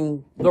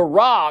telling the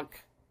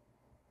rock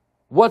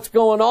what's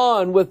going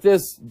on with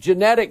this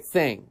genetic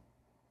thing.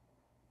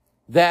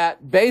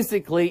 That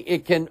basically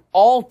it can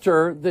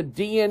alter the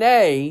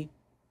DNA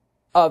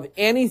of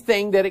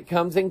anything that it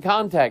comes in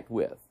contact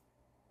with.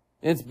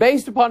 It's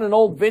based upon an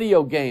old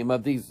video game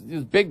of these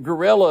big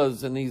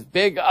gorillas and these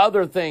big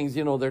other things,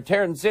 you know, they're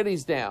tearing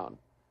cities down.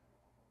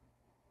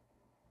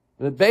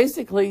 But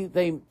basically,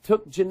 they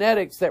took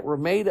genetics that were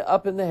made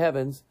up in the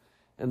heavens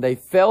and they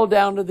fell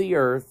down to the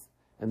earth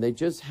and they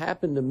just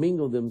happened to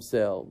mingle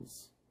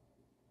themselves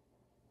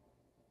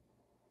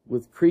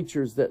with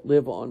creatures that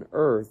live on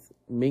earth,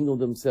 mingle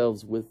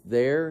themselves with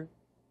their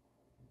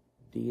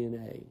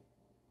DNA.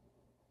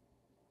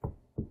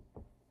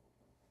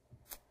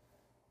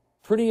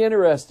 Pretty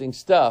interesting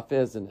stuff,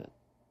 isn't it?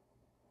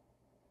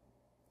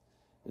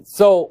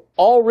 So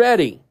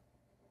already,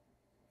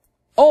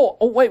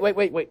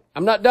 wait.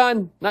 I'm not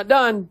done. Not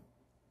done.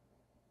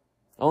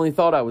 I only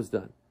thought I was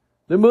done.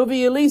 The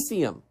movie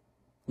Elysium.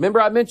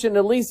 Remember I mentioned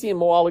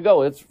Elysium a while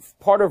ago. It's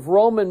part of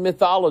Roman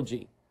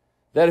mythology.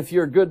 That if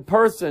you're a good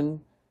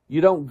person,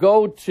 you don't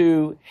go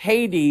to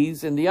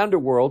Hades in the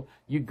underworld.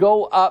 You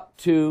go up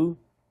to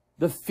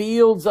the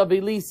fields of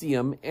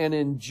Elysium and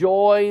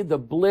enjoy the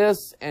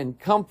bliss and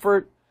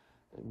comfort.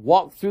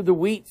 Walk through the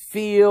wheat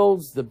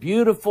fields, the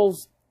beautiful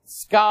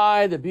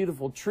sky, the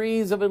beautiful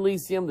trees of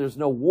Elysium. There's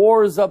no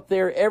wars up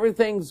there.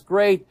 Everything's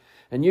great.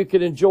 And you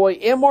can enjoy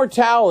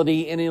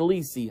immortality in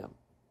Elysium.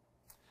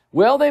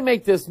 Well, they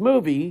make this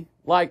movie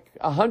like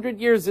 100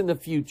 years in the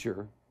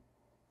future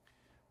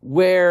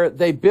where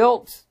they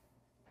built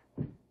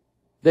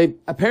the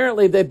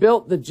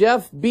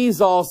Jeff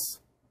Bezos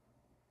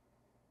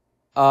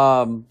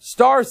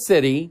Star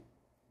City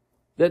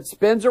that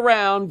spins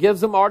around,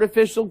 gives them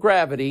artificial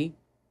gravity.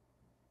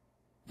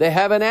 They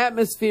have an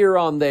atmosphere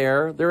on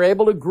there. They're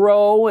able to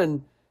grow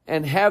and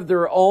have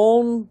their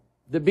own,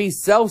 to be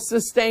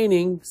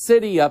self-sustaining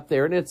city up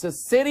there. And it's a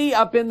city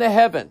up in the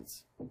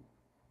heavens.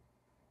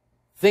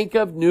 Think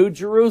of New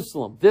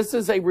Jerusalem. This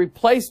is a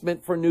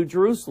replacement for New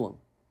Jerusalem.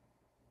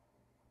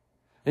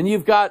 And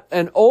you've got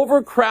an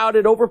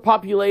overcrowded,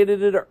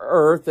 overpopulated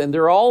earth, and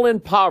they're all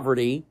in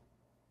poverty.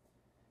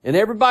 And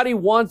everybody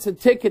wants a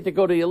ticket to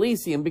go to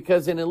Elysium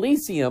because in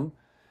Elysium,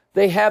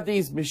 they have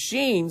these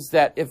machines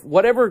that if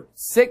whatever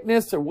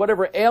sickness or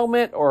whatever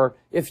ailment or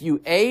if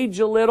you age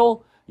a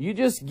little, you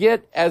just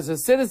get, as a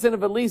citizen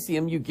of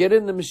Elysium, you get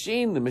in the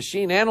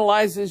machine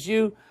analyzes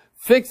you,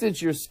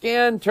 fixes your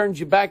skin, turns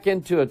you back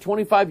into a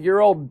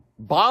 25-year-old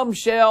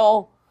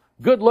bombshell,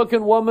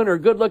 good-looking woman or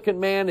good-looking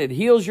man. It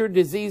heals your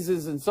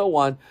diseases and so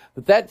on.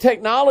 But that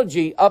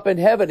technology up in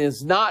heaven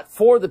is not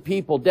for the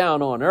people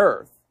down on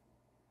earth.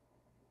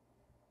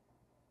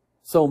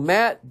 So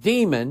Matt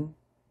Damon,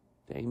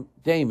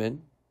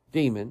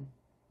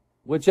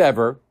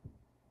 whichever,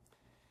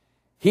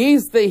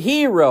 he's the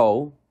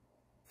hero.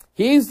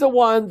 He's the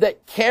one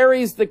that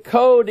carries the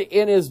code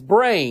in his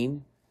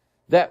brain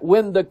that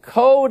when the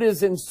code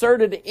is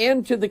inserted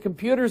into the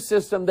computer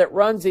system that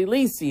runs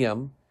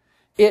Elysium,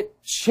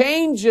 it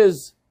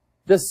changes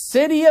the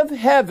city of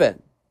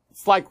heaven.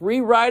 It's like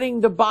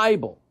rewriting the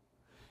Bible.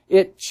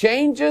 It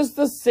changes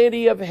the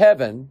city of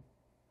heaven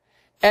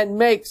and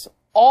makes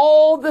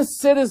all the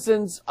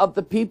citizens of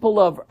the people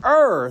of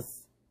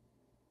earth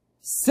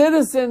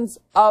citizens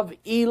of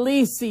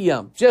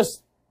Elysium.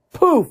 Just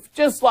poof,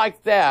 just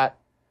like that.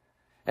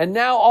 And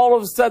now all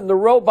of a sudden the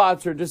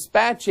robots are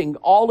dispatching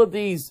all of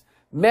these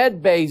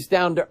med bays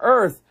down to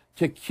earth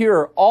to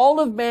cure all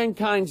of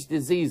mankind's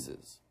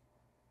diseases.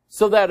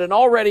 So that an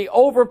already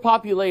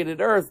overpopulated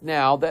earth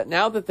now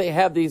that they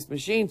have these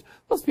machines,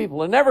 those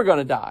people are never going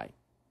to die.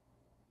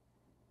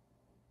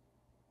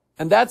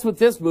 And that's what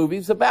this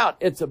movie's about.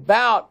 It's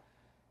about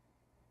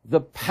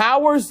the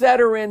powers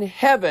that are in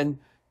heaven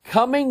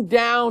coming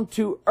down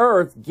to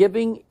earth,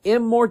 giving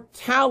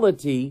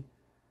immortality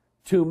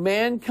to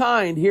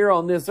mankind here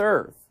on this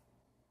earth.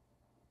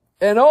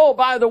 And oh,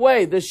 by the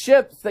way, the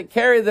ships that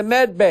carry the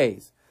med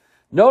bays.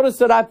 Notice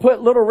that I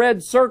put little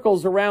red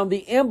circles around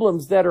the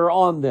emblems that are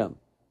on them.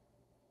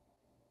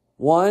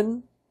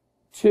 1,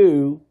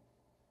 2,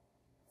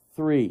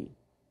 3.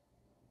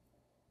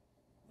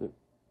 The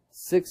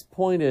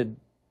 6-pointed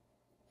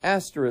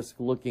asterisk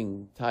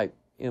looking type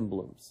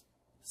emblems.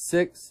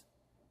 6,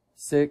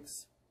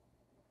 6,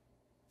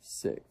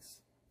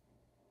 6.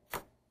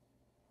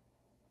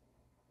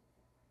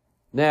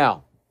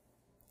 Now,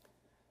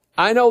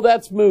 I know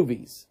that's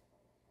movies.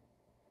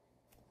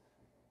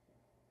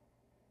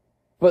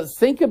 But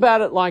think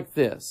about it like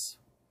this.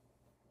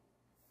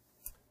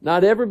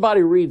 Not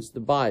everybody reads the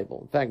Bible.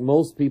 In fact,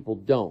 most people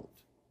don't.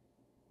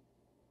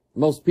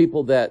 Most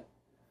people that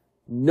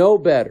know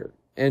better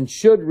and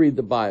should read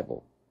the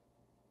Bible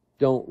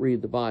don't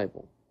read the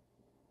Bible.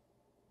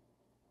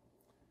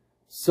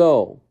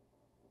 So,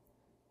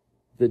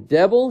 the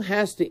devil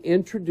has to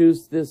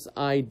introduce this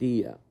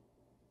idea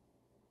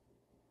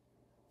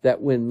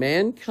that when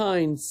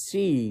mankind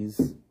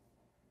sees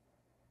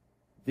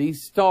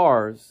these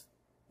stars,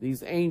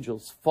 these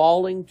angels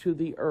falling to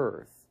the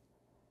earth,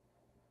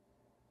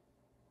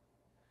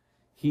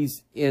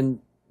 he's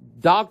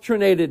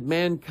indoctrinated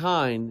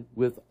mankind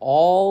with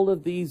all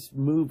of these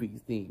movie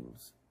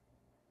themes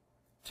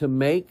to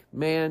make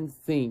man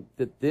think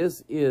that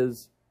this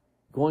is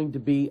going to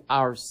be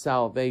our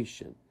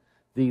salvation.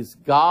 These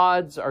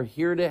gods are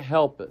here to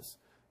help us.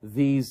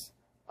 These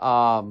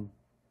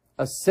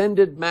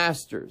ascended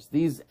masters,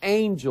 these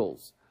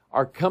angels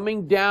are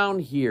coming down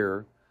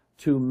here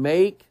to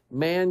make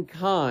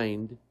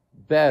mankind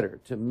better,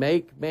 to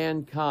make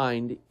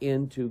mankind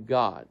into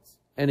gods.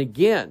 And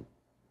again,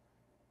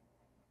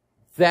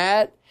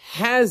 that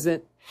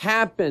hasn't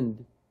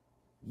happened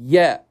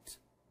yet.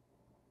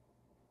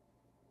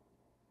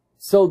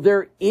 So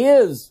there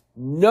is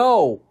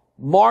no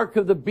mark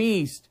of the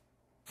beast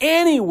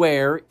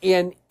anywhere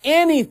in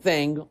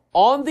anything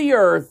on the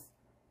earth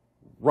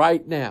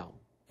right now.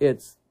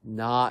 It's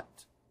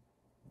not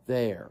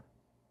there.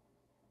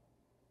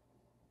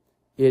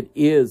 It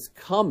is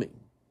coming.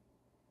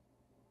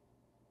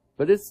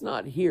 But it's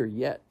not here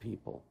yet,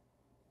 people.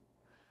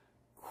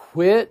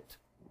 Quit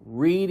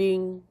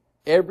reading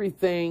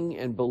everything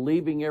and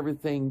believing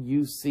everything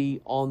you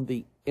see on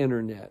the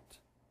internet.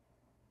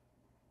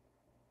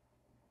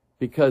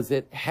 Because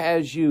it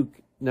has you,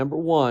 number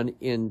one,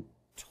 in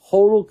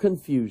total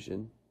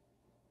confusion.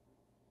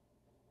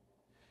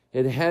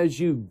 It has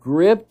you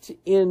gripped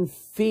in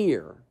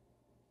fear.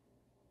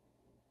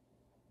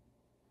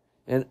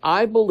 And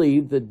I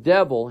believe the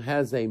devil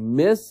has a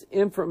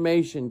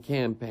misinformation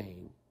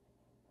campaign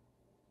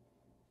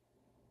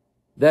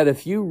that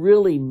if you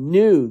really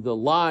knew the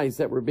lies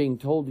that were being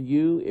told to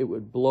you, it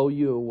would blow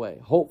you away.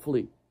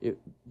 Hopefully,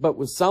 but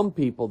with some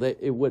people,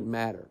 it wouldn't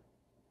matter.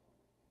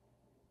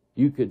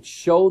 You could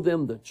show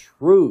them the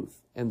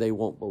truth and they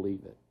won't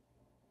believe it.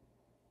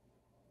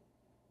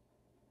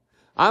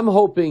 I'm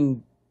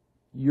hoping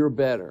you're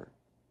better.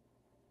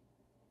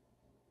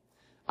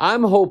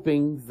 I'm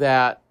hoping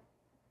that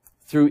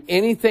through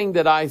anything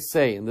that I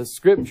say and the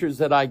scriptures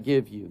that I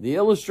give you, the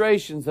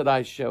illustrations that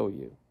I show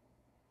you,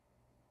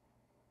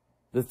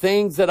 the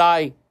things that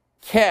I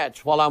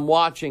catch while I'm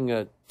watching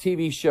a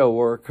TV show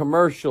or a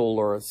commercial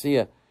or see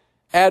an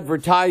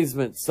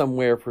advertisement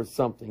somewhere for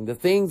something, the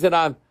things that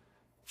I'm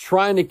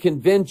trying to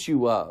convince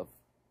you of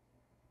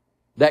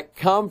that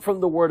come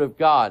from the Word of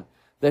God,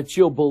 that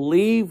you'll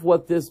believe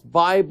what this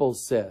Bible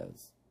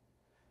says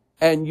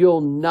and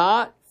you'll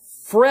not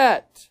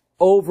fret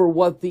over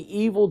what the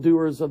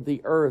evildoers of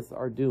the earth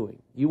are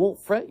doing. You won't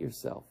fret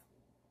yourself.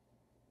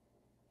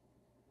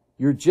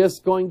 You're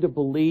just going to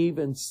believe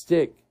and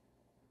stick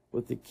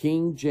with the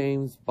King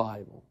James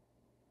Bible.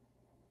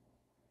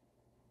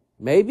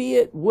 Maybe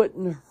it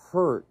wouldn't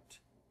hurt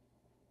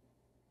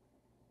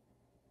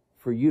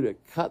for you to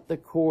cut the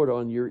cord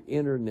on your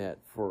internet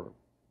for,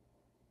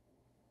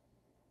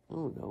 I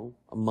don't know,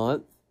 a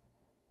month.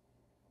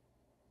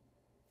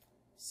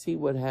 See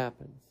what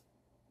happens.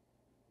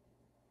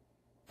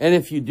 And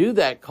if you do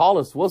that, call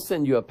us. We'll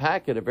send you a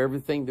packet of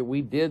everything that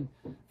we did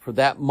for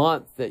that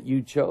month that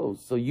you chose,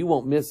 so you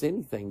won't miss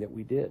anything that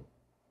we did.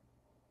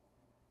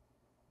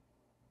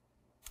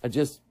 I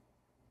just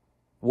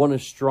want to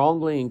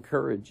strongly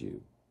encourage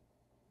you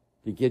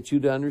to get you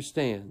to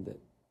understand that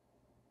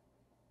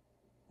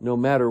no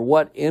matter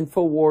what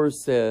InfoWars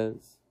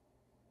says,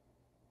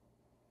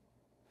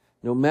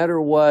 no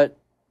matter what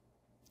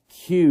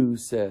Q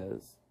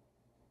says,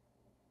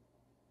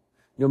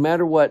 no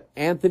matter what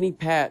Anthony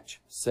Patch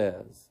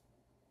says,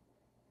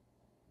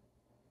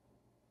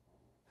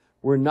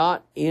 we're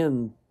not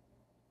in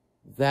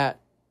that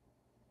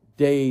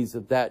days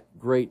of that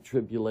great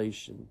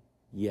tribulation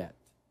yet.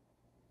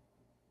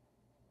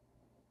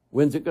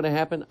 When's it going to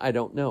happen? I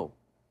don't know.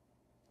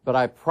 But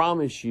I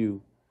promise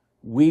you,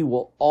 we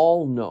will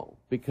all know,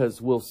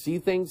 because we'll see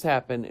things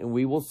happen and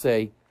we will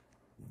say,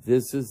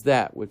 this is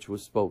that which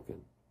was spoken.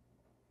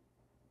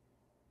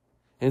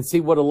 And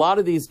see, what a lot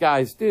of these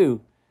guys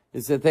do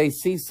is that they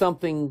see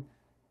something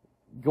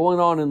going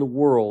on in the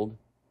world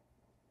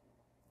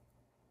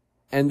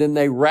and then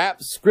they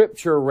wrap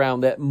scripture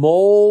around that,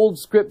 mold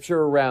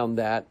scripture around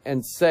that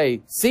and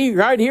say, see,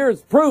 right here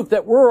is proof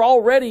that we're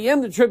already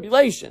in the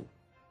tribulation.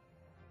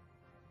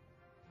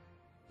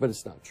 But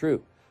it's not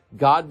true.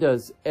 God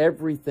does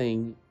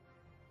everything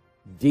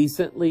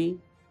decently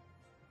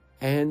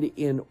and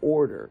in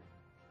order.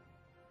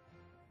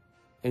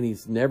 And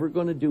He's never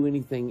going to do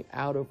anything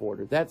out of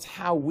order. That's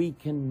how we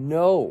can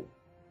know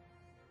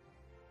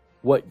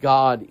what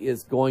God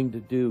is going to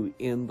do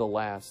in the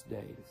last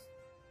days.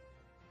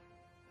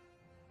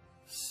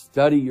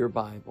 Study your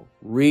Bible.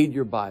 Read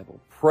your Bible.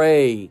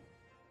 Pray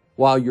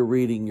while you're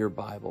reading your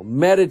Bible.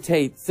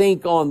 Meditate.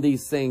 Think on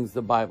these things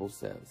the Bible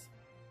says.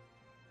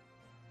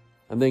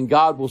 And then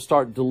God will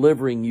start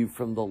delivering you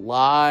from the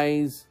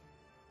lies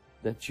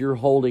that you're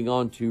holding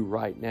on to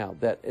right now,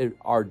 that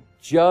are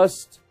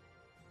just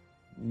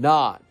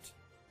not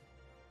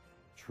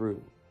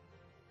true.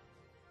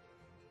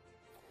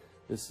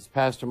 This is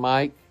Pastor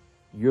Mike.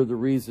 You're the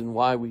reason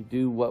why we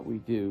do what we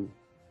do.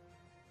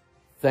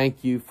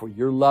 Thank you for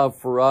your love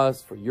for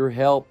us, for your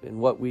help in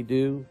what we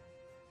do.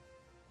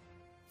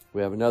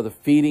 We have another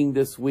feeding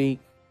this week.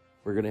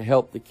 We're going to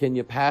help the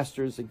Kenya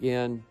pastors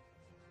again.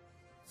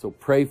 So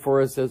pray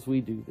for us as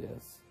we do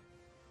this,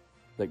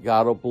 that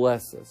God will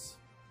bless us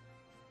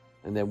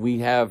and that we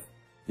have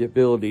the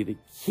ability to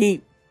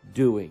keep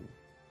doing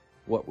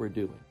what we're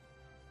doing.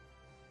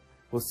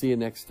 We'll see you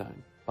next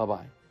time.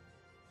 Bye-bye.